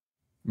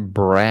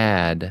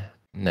Brad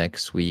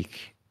next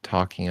week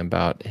talking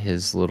about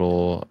his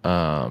little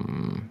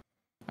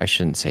I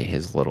shouldn't say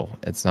his little,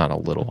 it's not a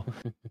little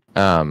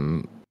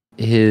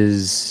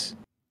his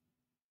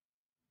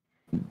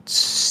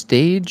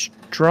stage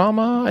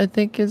drama, I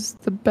think is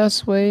the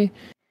best way,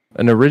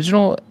 an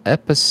original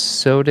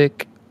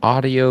episodic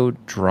audio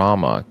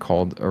drama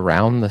called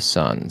Around the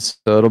Suns.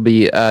 So it'll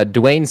be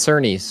Dwayne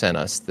Cerny sent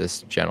us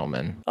this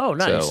gentleman. Oh,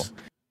 nice. So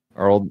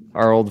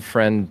our old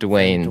friend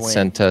Dwayne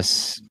sent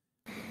us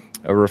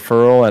a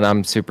referral, and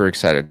I'm super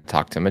excited to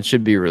talk to him. It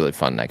should be really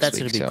fun next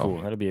week. That's gonna be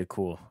cool. That'll be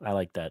cool. I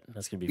like that.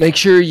 That's gonna be. Make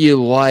sure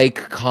you like,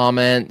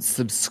 comment,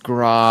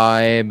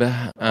 subscribe,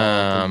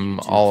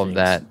 all of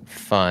that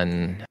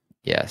fun.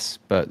 Yes,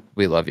 but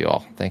we love you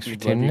all. Thanks for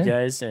tuning in,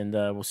 guys, and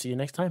we'll see you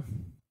next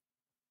time.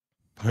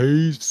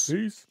 Peace.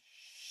 Peace.